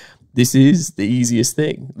like, this is the easiest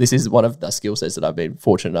thing. This is one of the skill sets that I've been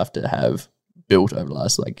fortunate enough to have built over the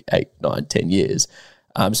last like 8, 9, 10 years.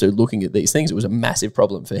 So looking at these things, it was a massive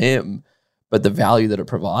problem for him, but the value that it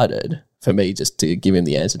provided for me just to give him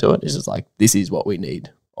the answer to it is just like, this is what we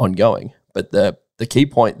need ongoing. But the key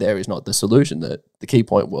point there is not the solution. The key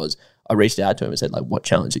point was I reached out to him and said, like, what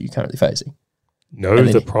challenge are you currently facing? Know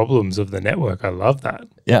the problems of the network. I love that.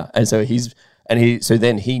 Yeah. And so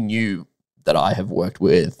then he knew that I have worked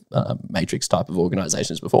with matrix type of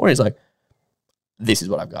organizations before. And he's like, this is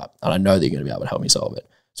what I've got. And I know that you're going to be able to help me solve it.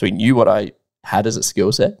 So he knew what I had as a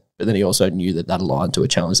skill set, but then he also knew that aligned to a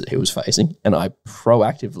challenge that he was facing. And I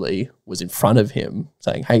proactively was in front of him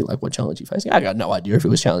saying, hey, like, what challenge are you facing? I got no idea if it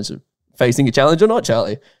was facing a challenge or not,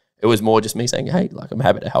 Charlie. It was more just me saying, hey, like, I'm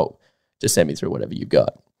happy to help. Just send me through whatever you've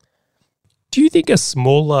got. Do you think a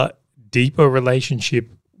smaller, deeper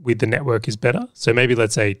relationship with the network is better? So maybe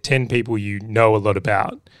let's say 10 people you know a lot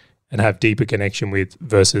about and have deeper connection with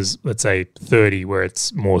versus let's say 30 where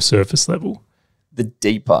it's more surface level. The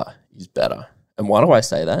deeper is better. And why do I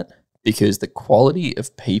say that? Because the quality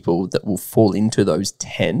of people that will fall into those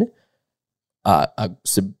 10 are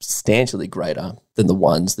substantially greater than the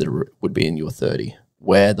ones that would be in your 30.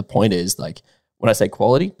 Where the point is, like, when I say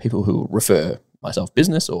quality, people who refer myself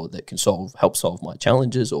business or that can help solve my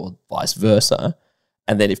challenges or vice versa.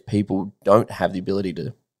 And then if people don't have the ability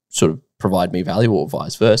to sort of provide me value or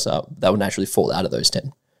vice versa, that will naturally fall out of those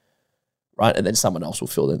 10, right? And then someone else will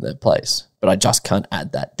fill in their place. But I just can't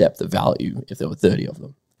add that depth of value if there were 30 of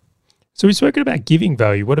them. So we've spoken about giving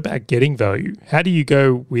value. What about getting value? How do you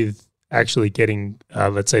go with actually getting,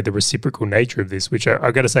 let's say, the reciprocal nature of this, which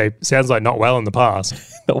I've got to say sounds like not well in the past.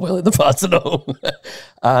 Not well in the past at all.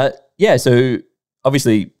 Yeah, so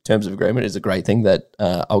obviously, terms of agreement is a great thing that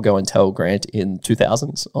I'll go and tell Grant in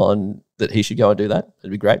 2000s on that he should go and do that.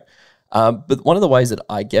 It'd be great. But one of the ways that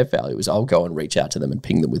I get value is I'll go and reach out to them and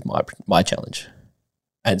ping them with my challenge.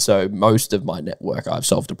 And so most of my network I've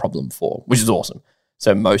solved a problem for, which is awesome.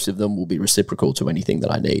 So most of them will be reciprocal to anything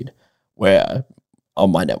that I need. Where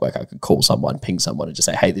on my network I could call someone, ping someone and just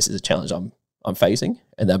say, hey, this is a challenge I'm facing.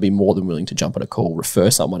 And they'll be more than willing to jump on a call, refer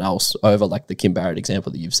someone else over, like the Kim Barrett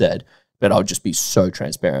example that you've said. But I'll just be so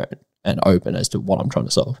transparent and open as to what I'm trying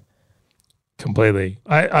to solve. Completely.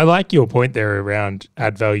 I like your point there around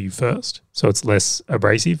add value first. So it's less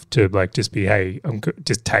abrasive to like just be, hey,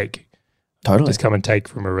 just take. Totally. Just come and take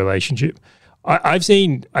from a relationship. I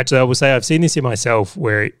will say I've seen this in myself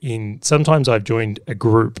where sometimes I've joined a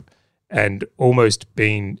group and almost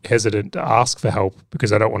been hesitant to ask for help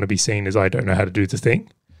because I don't want to be seen as I don't know how to do the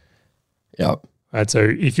thing. Yep. Right, so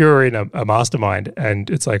if you're in a mastermind and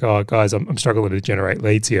it's like, oh, guys, I'm struggling to generate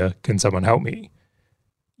leads here. Can someone help me?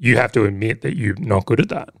 You have to admit that you're not good at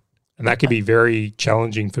that. And that can be very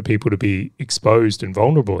challenging for people to be exposed and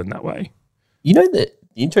vulnerable in that way. You know, the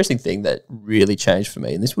interesting thing that really changed for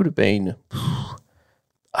me, and this would have been,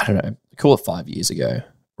 I don't know, call it 5 years ago,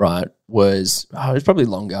 right, it was probably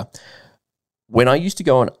longer. When I used to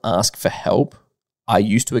go and ask for help, I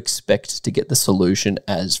used to expect to get the solution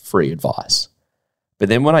as free advice. But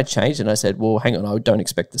then when I changed and I said, well, hang on, I don't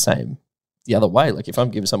expect the same the other way. Like if I'm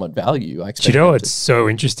giving someone value, I expect. Do you know what's so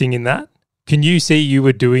interesting in that? Can you see you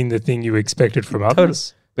were doing the thing you expected from others?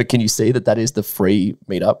 Totally. But can you see that is the free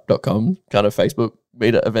meetup.com kind of Facebook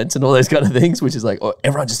meetup events and all those kind of things, which is like, oh,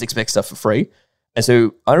 everyone just expects stuff for free. And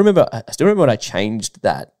so I still remember when I changed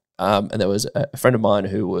that. And there was a friend of mine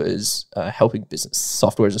who was helping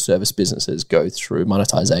software as a service businesses go through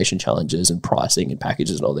monetization challenges and pricing and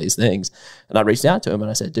packages and all these things. And I reached out to him and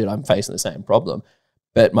I said, dude, I'm facing the same problem.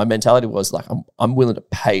 But my mentality was like, I'm willing to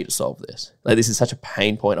pay to solve this. Like, this is such a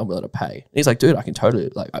pain point. I'm willing to pay. And he's like, dude, I can totally,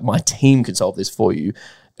 like, my team can solve this for you.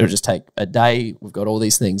 It'll just take a day. We've got all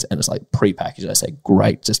these things and it's like pre-packaged. I say,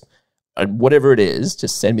 great, just whatever it is,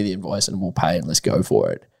 just send me the invoice and we'll pay and let's go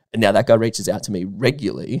for it. And now that guy reaches out to me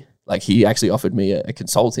regularly. Like, he actually offered me a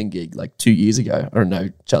consulting gig like 2 years ago. I don't know,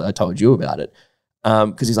 Charlie, I told you about it.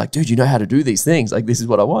 Because he's like, dude, you know how to do these things. Like, this is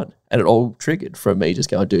what I want. And it all triggered from me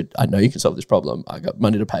just going, dude, I know you can solve this problem. I got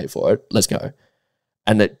money to pay for it. Let's go.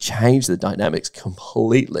 And it changed the dynamics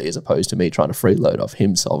completely, as opposed to me trying to freeload off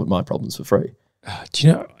him solving my problems for free. Do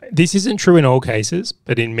you know, this isn't true in all cases,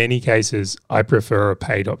 but in many cases, I prefer a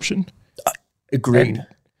paid option. Agreed.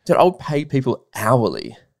 Dude, I'll pay people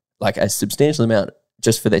hourly, like a substantial amount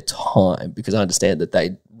just for their time, because I understand that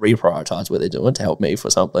they reprioritize what they're doing to help me for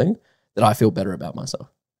something that I feel better about myself.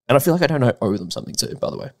 And I feel like I don't owe them something too, by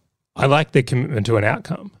the way. I like the commitment to an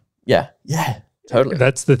outcome. Yeah, totally.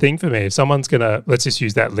 That's the thing for me. If someone's going to, let's just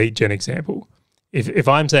use that lead gen example. If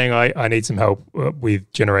I'm saying I need some help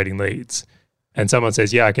with generating leads and someone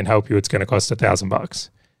says, yeah, I can help you, it's going to cost $1,000. As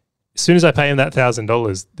soon as I pay them that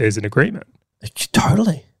 $1,000, there's an agreement.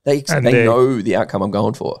 Totally. They know the outcome I'm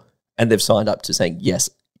going for. And they've signed up to saying, yes,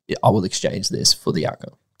 I will exchange this for the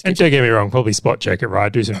outcome. And don't get me wrong, probably spot check it,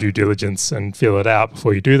 right? Do some due diligence and feel it out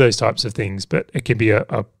before you do those types of things. But it can be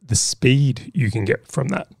the speed you can get from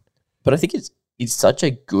that. But I think it's such a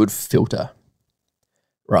good filter,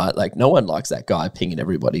 right? Like, no one likes that guy pinging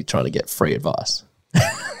everybody trying to get free advice.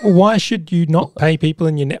 Well, why should you not pay people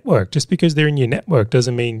in your network? Just because they're in your network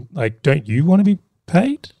doesn't mean, like, don't you want to be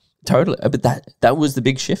paid? Totally. But that was the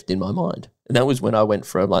big shift in my mind. And that was when I went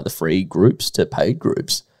from like the free groups to paid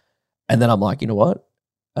groups. And then I'm like, you know what?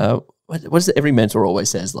 What is it every mentor always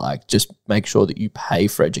says? Like, just make sure that you pay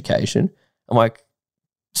for education. I'm like,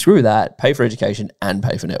 screw that. Pay for education and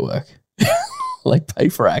pay for network. Like, pay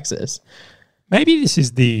for access. Maybe this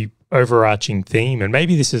is the overarching theme, and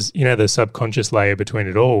maybe this is, the subconscious layer between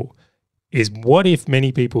it all, is what if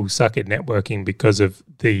many people suck at networking because of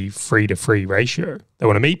the free to free ratio? They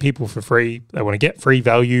want to meet people for free. They want to get free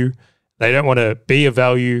value. They don't want to be of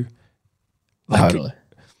value. Totally.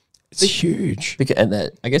 It's huge.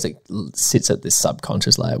 And I guess it sits at this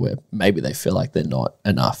subconscious layer where maybe they feel like they're not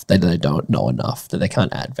enough. They don't know enough, that they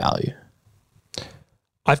can't add value.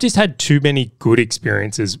 I've just had too many good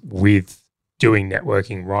experiences with doing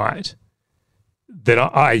networking right that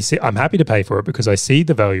I'm happy to pay for it because I see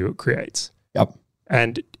the value it creates. Yep.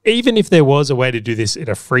 And even if there was a way to do this at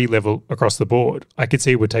a free level across the board, I could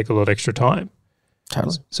see it would take a lot extra time.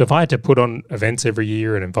 Totally. So if I had to put on events every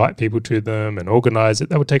year and invite people to them and organize it,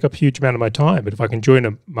 that would take up a huge amount of my time. But if I can join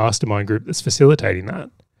a mastermind group that's facilitating that,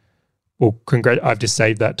 well, I've just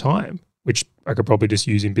saved that time, which I could probably just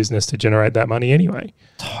use in business to generate that money anyway.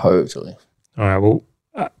 Totally. All right. Well,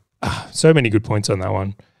 so many good points on that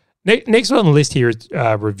one. Next on the list here is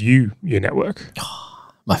review your network.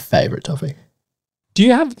 My favorite topic. Do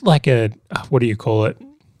you have like what do you call it?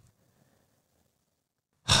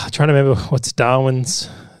 I'm trying to remember what's Darwin's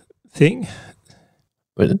thing.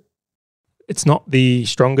 What? It's not the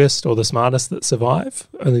strongest or the smartest that survive,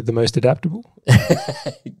 only the most adaptable.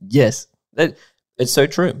 Yes. It's so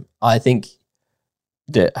true. I think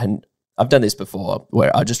and I've done this before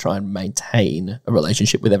where I just try and maintain a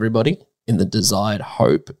relationship with everybody in the desired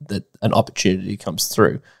hope that an opportunity comes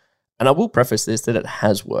through. And I will preface this that it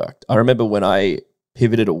has worked. I remember when I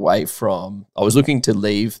pivoted away from, I was looking to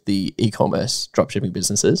leave the e-commerce dropshipping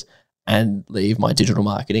businesses and leave my digital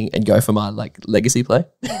marketing and go for my like legacy play.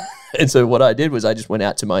 And so what I did was I just went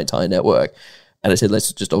out to my entire network and I said,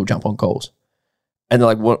 let's just all jump on calls. And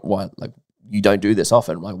they're like, what? Like, you don't do this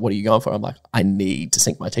often. Like, what are you going for? I'm like, I need to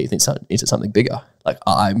sink my teeth into something bigger. Like,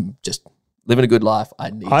 I'm just living a good life.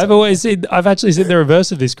 I've actually said the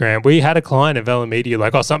reverse of this, Graham. We had a client at Vela Media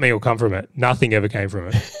like, oh, something will come from it. Nothing ever came from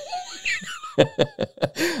it.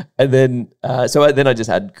 And then, then I just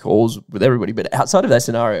had calls with everybody. But outside of that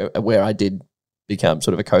scenario where I did become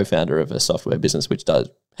sort of a co-founder of a software business, which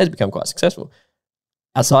has become quite successful.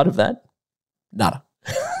 Outside of that, nada.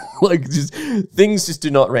 Like, things just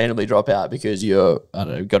do not randomly drop out because you're, I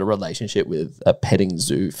don't know, got a relationship with a petting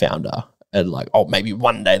zoo founder and like, oh, maybe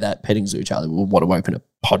one day that petting zoo, Charlie, will want to open a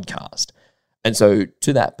podcast. And so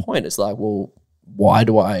to that point, it's like, well, why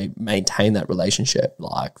do I maintain that relationship?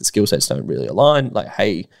 Like the skill sets don't really align. Like,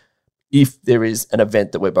 hey, if there is an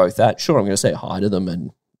event that we're both at, sure, I'm going to say hi to them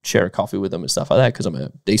and share a coffee with them and stuff like that because I'm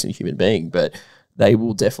a decent human being, but they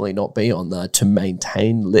will definitely not be on the to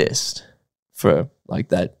maintain list for like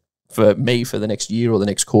that for me for the next year or the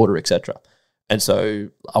next quarter, etc. And so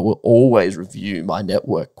I will always review my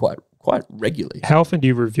network quite regularly. How often do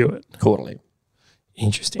you review it? Quarterly.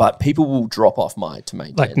 Interesting. But people will drop off my to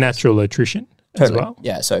maintain like natural attrition as well.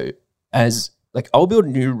 Yeah. So as like I'll build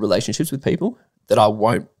new relationships with people that I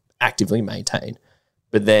won't actively maintain,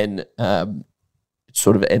 but then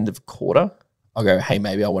sort of end of quarter, I'll go, hey,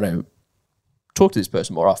 maybe I want to talk to this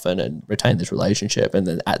person more often and retain this relationship. And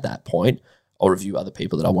then at that point, I'll review other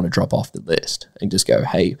people that I want to drop off the list and just go,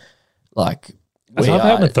 hey, like, I love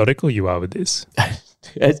how methodical you are with this.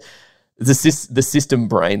 It's the system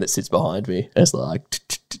brain that sits behind me. It's like,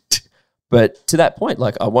 but to that point,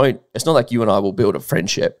 like I won't, it's not like you and I will build a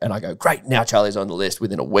friendship and I go, great, now Charlie's on the list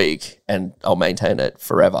within a week and I'll maintain it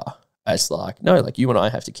forever. It's like, no, like you and I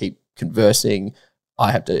have to keep conversing.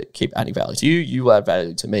 I have to keep adding value to you. You add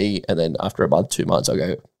value to me. And then after a month, 2 months, I'll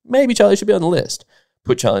go, maybe Charlie should be on the list.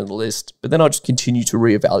 Put Charlie on the list, but then I'll just continue to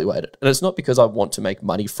reevaluate it. And it's not because I want to make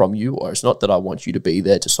money from you, or it's not that I want you to be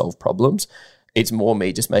there to solve problems. It's more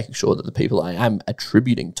me just making sure that the people I am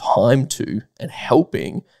attributing time to and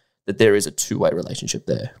helping, that there is a two-way relationship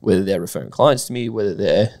there, whether they're referring clients to me, whether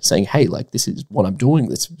they're saying, hey, like this is what I'm doing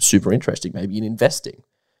that's super interesting, maybe in investing.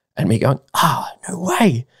 And me going, no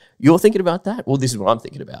way, you're thinking about that? Well, this is what I'm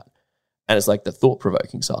thinking about. And it's like the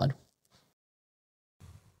thought-provoking side.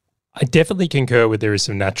 I definitely concur with there is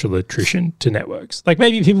some natural attrition to networks. Like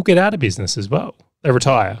maybe people get out of business as well. They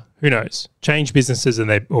retire. Who knows? Change businesses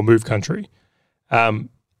or move country.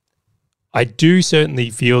 I do certainly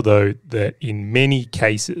feel, though, that in many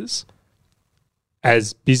cases,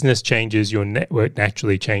 as business changes, your network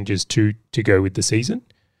naturally changes to go with the season.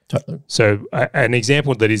 Totally. So an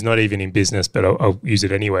example that is not even in business, but I'll use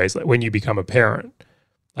it anyways, like when you become a parent,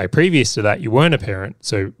 like previous to that, you weren't a parent.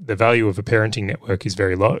 So the value of a parenting network is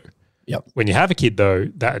very low. Yep. When you have a kid, though,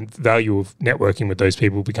 that value of networking with those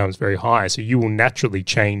people becomes very high. So you will naturally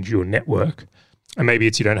change your network. And maybe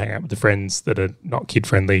it's you don't hang out with the friends that are not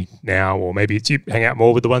kid-friendly now, or maybe it's you hang out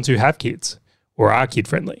more with the ones who have kids or are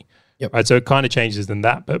kid-friendly. Yep. Right? So it kind of changes than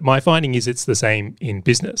that. But my finding is it's the same in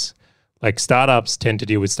business. Like startups tend to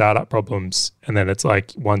deal with startup problems, and then it's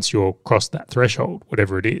like once you're crossed that threshold,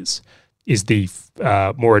 whatever it is the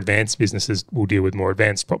more advanced businesses will deal with more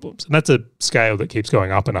advanced problems. And that's a scale that keeps going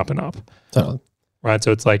up and up and up. Totally. Right?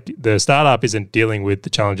 So it's like the startup isn't dealing with the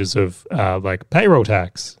challenges of like payroll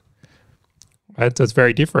tax. Right? So it's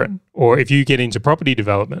very different. Or if you get into property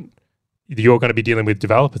development, you're going to be dealing with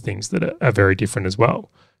developer things that are very different as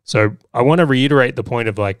well. So I want to reiterate the point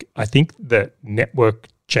of like, I think that network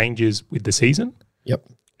changes with the season. Yep.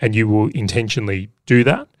 And you will intentionally do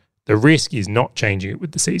that. The risk is not changing it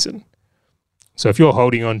with the season. So if you're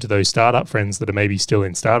holding on to those startup friends that are maybe still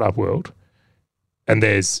in startup world, and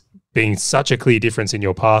there's being such a clear difference in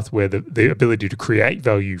your path where the ability to create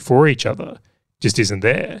value for each other just isn't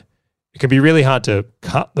there, it can be really hard to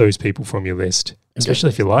cut those people from your list, especially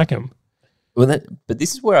if you like them. Well, but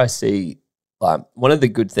this is where I see one of the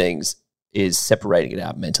good things is separating it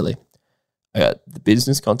out mentally. I got the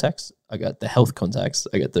business contacts, I got the health contacts,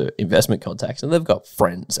 I got the investment contacts, and they've got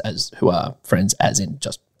friends who are friends as in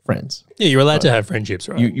just friends. Yeah, you're allowed to have friendships,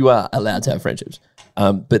 right? You are allowed to have friendships.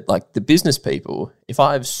 But like the business people, if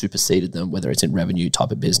I've superseded them, whether it's in revenue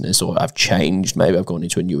type of business or I've changed, maybe I've gone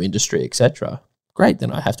into a new industry, etc., great,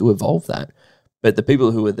 then I have to evolve that. But the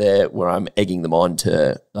people who are there where I'm egging them on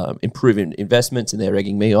to improve in investments and they're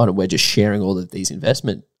egging me on and we're just sharing all of these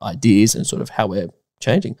investment ideas and sort of how we're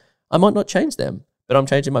changing, I might not change them, but I'm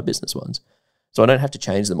changing my business ones. So I don't have to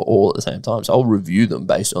change them all at the same time. So I'll review them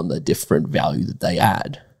based on the different value that they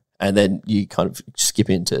add. And then you kind of skip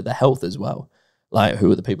into the health as well. Like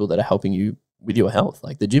who are the people that are helping you with your health?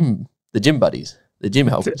 Like the gym buddies, the gym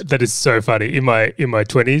helpers. That is so funny. In my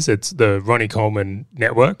 20s, it's the Ronnie Coleman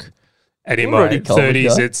network. And in my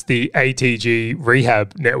 30s, it's the ATG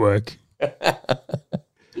rehab network.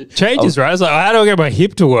 Changes, right? I was like, how do I get my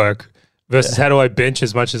hip to work versus how do I bench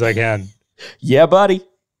as much as I can? Yeah, buddy.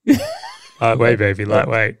 Lightweight, baby,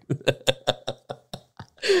 lightweight.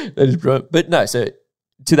 That is brilliant. But no, so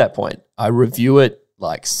to that point, I review it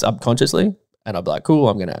like subconsciously and I'll be like, cool,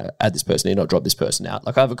 I'm going to add this person in, I'll drop this person out.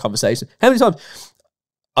 Like I have a conversation. How many times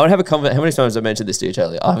how many times I mentioned this to you,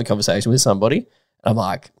 Charlie? I have a conversation with somebody and I'm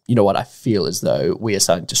like, you know what? I feel as though we are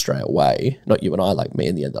starting to stray away. Not you and I, like me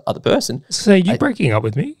and the other person. So you breaking up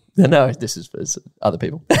with me? No, this is for other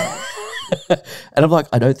people. And I'm like,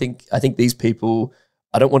 I think these people,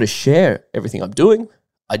 I don't want to share everything I'm doing.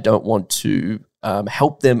 I don't want to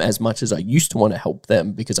help them as much as I used to want to help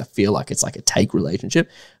them because I feel like it's like a take relationship.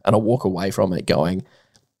 And I walk away from it going,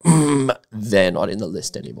 they're not in the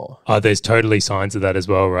list anymore. Oh, there's totally signs of that as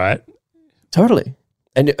well, right? Totally.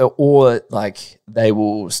 And or like they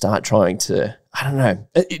will start trying to, I don't know,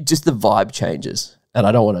 just the vibe changes. And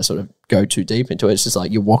I don't want to sort of go too deep into it. It's just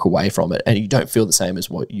like you walk away from it and you don't feel the same as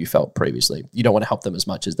what you felt previously. You don't want to help them as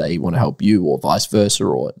much as they want to help you or vice versa,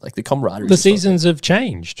 or like the camaraderie. The seasons have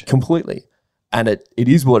changed. Completely. And it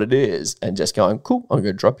is what it is. And just going, cool, I'm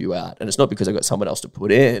going to drop you out. And it's not because I've got someone else to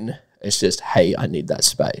put in. It's just, hey, I need that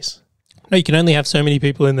space. No, you can only have so many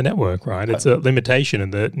people in the network, right? It's a limitation.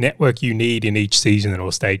 And the network you need in each season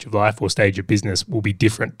or stage of life or stage of business will be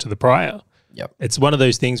different to the prior. Yep. It's one of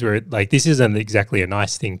those things where like this isn't exactly a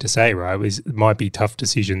nice thing to say, right? It might be tough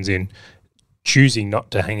decisions in choosing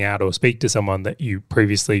not to hang out or speak to someone that you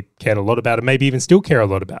previously cared a lot about and maybe even still care a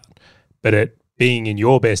lot about. But it being in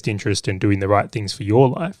your best interest and doing the right things for your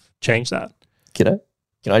life, change that. Can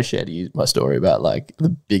I share to you my story about like the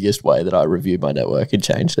biggest way that I reviewed my network and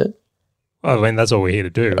changed it? Well, I mean, that's all we're here to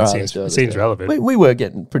do. It seems relevant. We were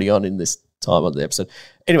getting pretty on in this time on the episode.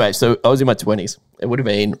 Anyway, so I was in my 20s. It would have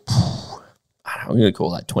been, I'm going to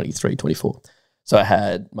call that 23, 24. So I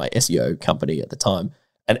had my SEO company at the time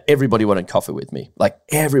and everybody wanted coffee with me. Like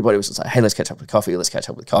everybody was just like, hey, let's catch up with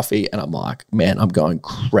coffee. And I'm like, man, I'm going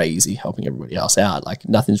crazy helping everybody else out. Like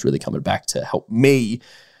nothing's really coming back to help me.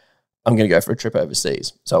 I'm going to go for a trip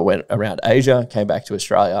overseas. So I went around Asia, came back to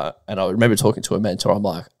Australia, and I remember talking to a mentor. I'm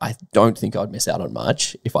like, I don't think I'd miss out on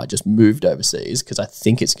much if I just moved overseas because I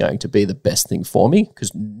think it's going to be the best thing for me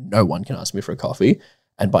because no one can ask me for a coffee.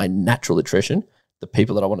 And by natural attrition, the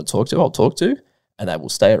people that I want to talk to, I'll talk to, and they will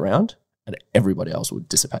stay around, and everybody else will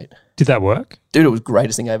dissipate. Did that work? Dude, it was the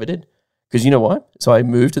greatest thing I ever did. Because you know what? So I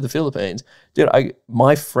moved to the Philippines. Dude,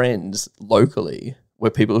 my friends locally were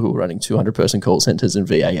people who were running 200-person call centers and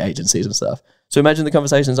VA agencies and stuff. So imagine the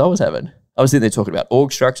conversations I was having. I was sitting there talking about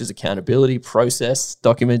org structures, accountability, process,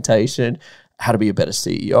 documentation, how to be a better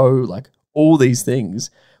CEO, like all these things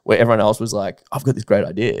where everyone else was like, I've got this great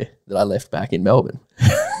idea that I left back in Melbourne.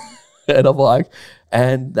 And I'm like,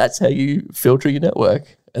 and that's how you filter your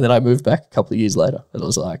network. And then I moved back a couple of years later. And I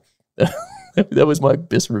was like, that was my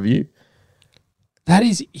best review. That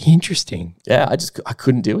is interesting. Yeah, I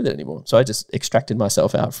couldn't deal with it anymore. So I just extracted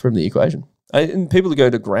myself out from the equation. And people go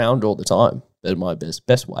to ground all the time. But my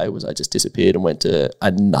best way was I just disappeared and went to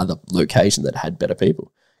another location that had better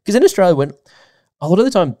people. Because in Australia, a lot of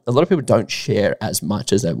the time, a lot of people don't share as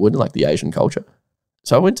much as they would in like the Asian culture.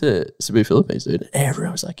 So I went to Cebu, Philippines, dude. And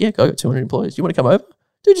everyone was like, yeah, I got 200 employees. You want to come over?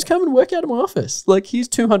 Dude, just come and work out of my office. Like, here's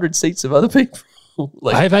 200 seats of other people.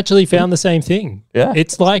 Like, I've actually found the same thing. Yeah.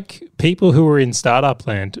 It's like people who are in startup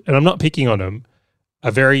land, and I'm not picking on them,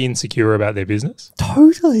 are very insecure about their business.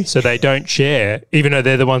 Totally. So they don't share, even though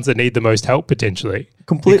they're the ones that need the most help potentially.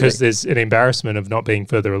 Completely. Because there's an embarrassment of not being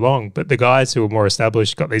further along. But the guys who are more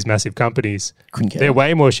established, got these massive companies, they're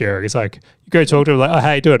way more sharing. It's like, you go talk to them like, oh,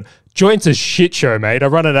 how you doing? Joint's a shit show, mate. I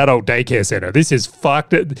run an adult daycare center. This is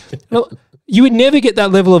fucked. You would never get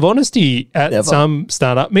that level of honesty at some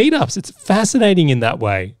startup meetups. It's fascinating in that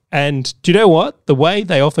way. And do you know what? The way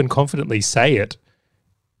they often confidently say it,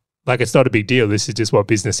 like it's not a big deal. This is just what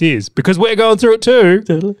business is because we're going through it too.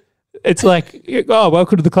 Totally. It's like, oh,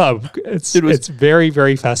 welcome to the club. It's very,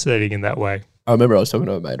 very fascinating in that way. I remember I was talking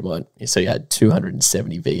to a mate of mine. So he had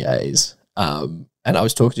 270 VAs. And I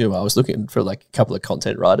was talking to him. I was looking for like a couple of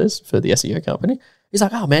content writers for the SEO company. He's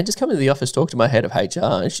like, oh, man, just come into the office, talk to my head of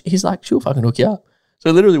HR. And he's like, she'll fucking hook you up. So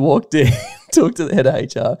I literally walked in, talked to the head of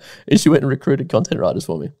HR, and she went and recruited content writers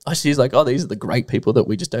for me. She's like, oh, these are the great people that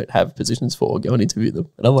we just don't have positions for. Go and interview them.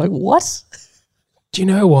 And I'm like, what? Do you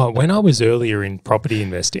know what? When I was earlier in property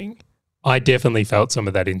investing, I definitely felt some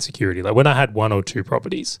of that insecurity. Like when I had 1 or 2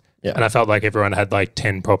 properties and I felt like everyone had like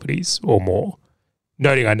 10 properties or more.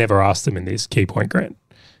 Noting I never asked them in this key point, Grant.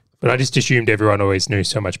 But I just assumed everyone always knew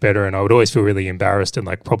so much better and I would always feel really embarrassed and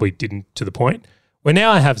like probably didn't to the point. Well,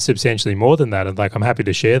 now I have substantially more than that and like I'm happy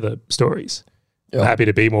to share the stories. Yeah. I'm happy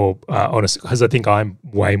to be more honest because I think I'm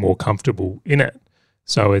way more comfortable in it.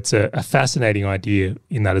 So it's a fascinating idea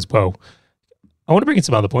in that as well. I want to bring in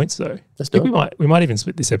some other points though. I think we might even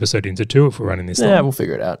split this episode into 2 if we're running this long. Yeah, we'll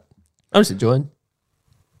figure it out. I'm just enjoying.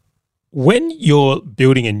 When you're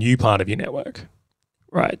building a new part of your network,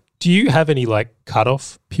 right, do you have any like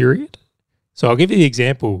cutoff period? So I'll give you the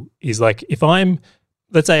example is like if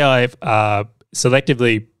let's say I've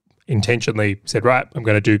selectively, intentionally said, right, I'm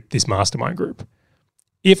going to do this mastermind group.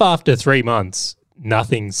 If after 3 months,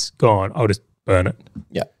 nothing's gone, I'll just burn it.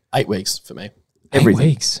 Yeah. 8 weeks for me. 8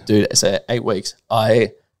 weeks? Dude, so 8 weeks.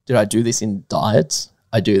 I do this in diets.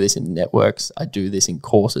 I do this in networks. I do this in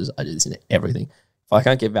courses. I do this in everything. If I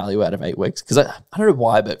can't get value out of 8 weeks, because I don't know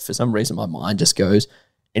why, but for some reason my mind just goes,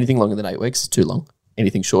 anything longer than 8 weeks is too long.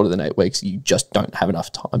 Anything shorter than 8 weeks, you just don't have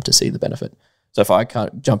enough time to see the benefit. So if I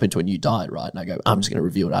can't jump into a new diet, right, and I go, I'm just going to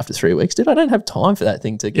review it after 3 weeks, dude, I don't have time for that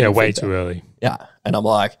thing to get way too early. Yeah. And I'm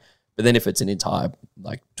like, but then if it's an entire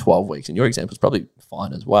 12 weeks, and your example is probably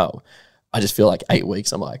fine as well, I just feel like 8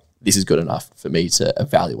 weeks, I'm like, this is good enough for me to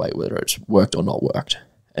evaluate whether it's worked or not worked.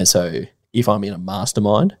 And so if I'm in a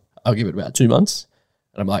mastermind, I'll give it about 2 months.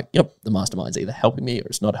 And I'm like, yep, the mastermind's either helping me or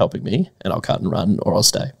it's not helping me, and I'll cut and run or I'll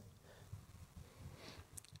stay.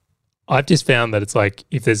 I've just found that it's like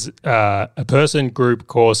if there's a person, group,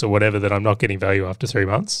 course or whatever that I'm not getting value after 3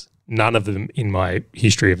 months, none of them in my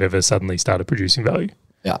history have ever suddenly started producing value.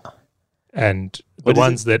 Yeah. And the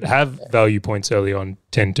ones that have value points early on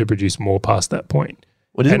tend to produce more past that point.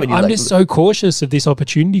 And I'm just so cautious of this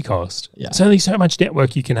opportunity cost. Yeah. There's only so much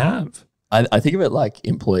network you can have. I think of it like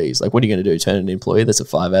employees. Like, what are you going to do? Turn an employee that's a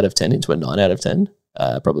 5 out of 10 into a 9 out of 10?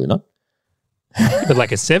 Probably not. But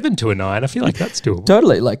like a 7 to a 9, I feel like that's doable.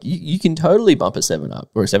 Totally. Like you can totally bump a 7 up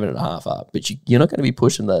or a 7.5 up, but you're not going to be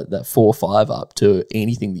pushing that 4 5 up to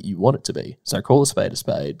anything that you want it to be. So call a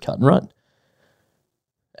spade, cut and run.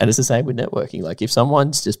 And it's the same with networking. Like if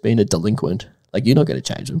someone's just been a delinquent, like you're not going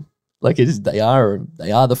to change them. Like they are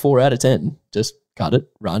the 4 out of 10. Just cut it,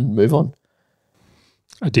 run, move on.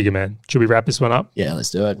 I dig it, man. Should we wrap this one up? Yeah,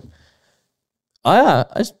 let's do it.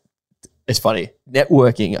 It's funny.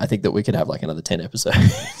 Networking, I think that we could have like another 10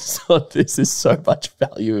 episodes. So this is so much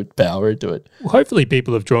value and power into it. Well, hopefully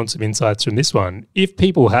people have drawn some insights from this one. If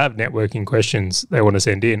people have networking questions they want to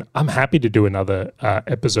send in, I'm happy to do another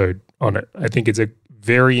episode on it. I think it's a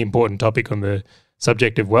very important topic on the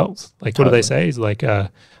subject of wealth. Like, what do they say? Is like,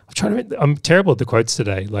 I'm terrible at the quotes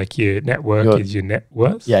today. Like, your network is your net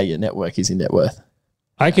worth. Yeah, your network is your net worth.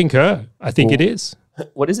 I concur. I think it is.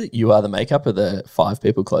 What is it? You are the makeup of the 5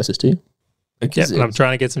 people closest to you. Yeah, and I'm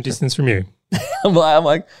trying to get some distance from you. I'm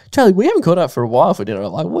like, Charlie, we haven't caught up for a while for dinner.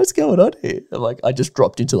 I'm like, what's going on here? I'm like, I just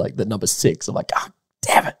dropped into like the number 6. I'm like,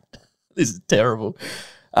 damn it. This is terrible.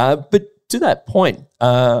 But to that point,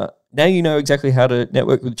 now you know exactly how to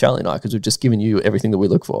network with Charlie and I, because we've just given you everything that we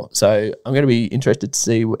look for. So I'm going to be interested to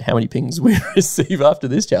see how many pings we receive after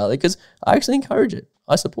this, Charlie, because I actually encourage it.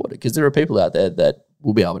 I support it because there are people out there that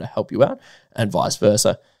will be able to help you out and vice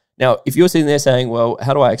versa. Now, if you're sitting there saying, well,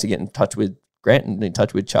 how do I actually get in touch with Grant and in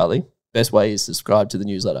touch with Charlie? Best way is subscribe to the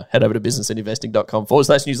newsletter. Head over to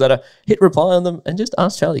businessandinvesting.com/newsletter, hit reply on them and just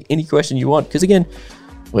ask Charlie any question you want. Because again,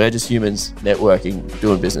 we're just humans networking,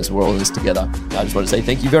 doing business. We're all in this together. I just want to say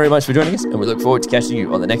thank you very much for joining us, and we look forward to catching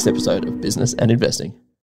you on the next episode of Business and Investing.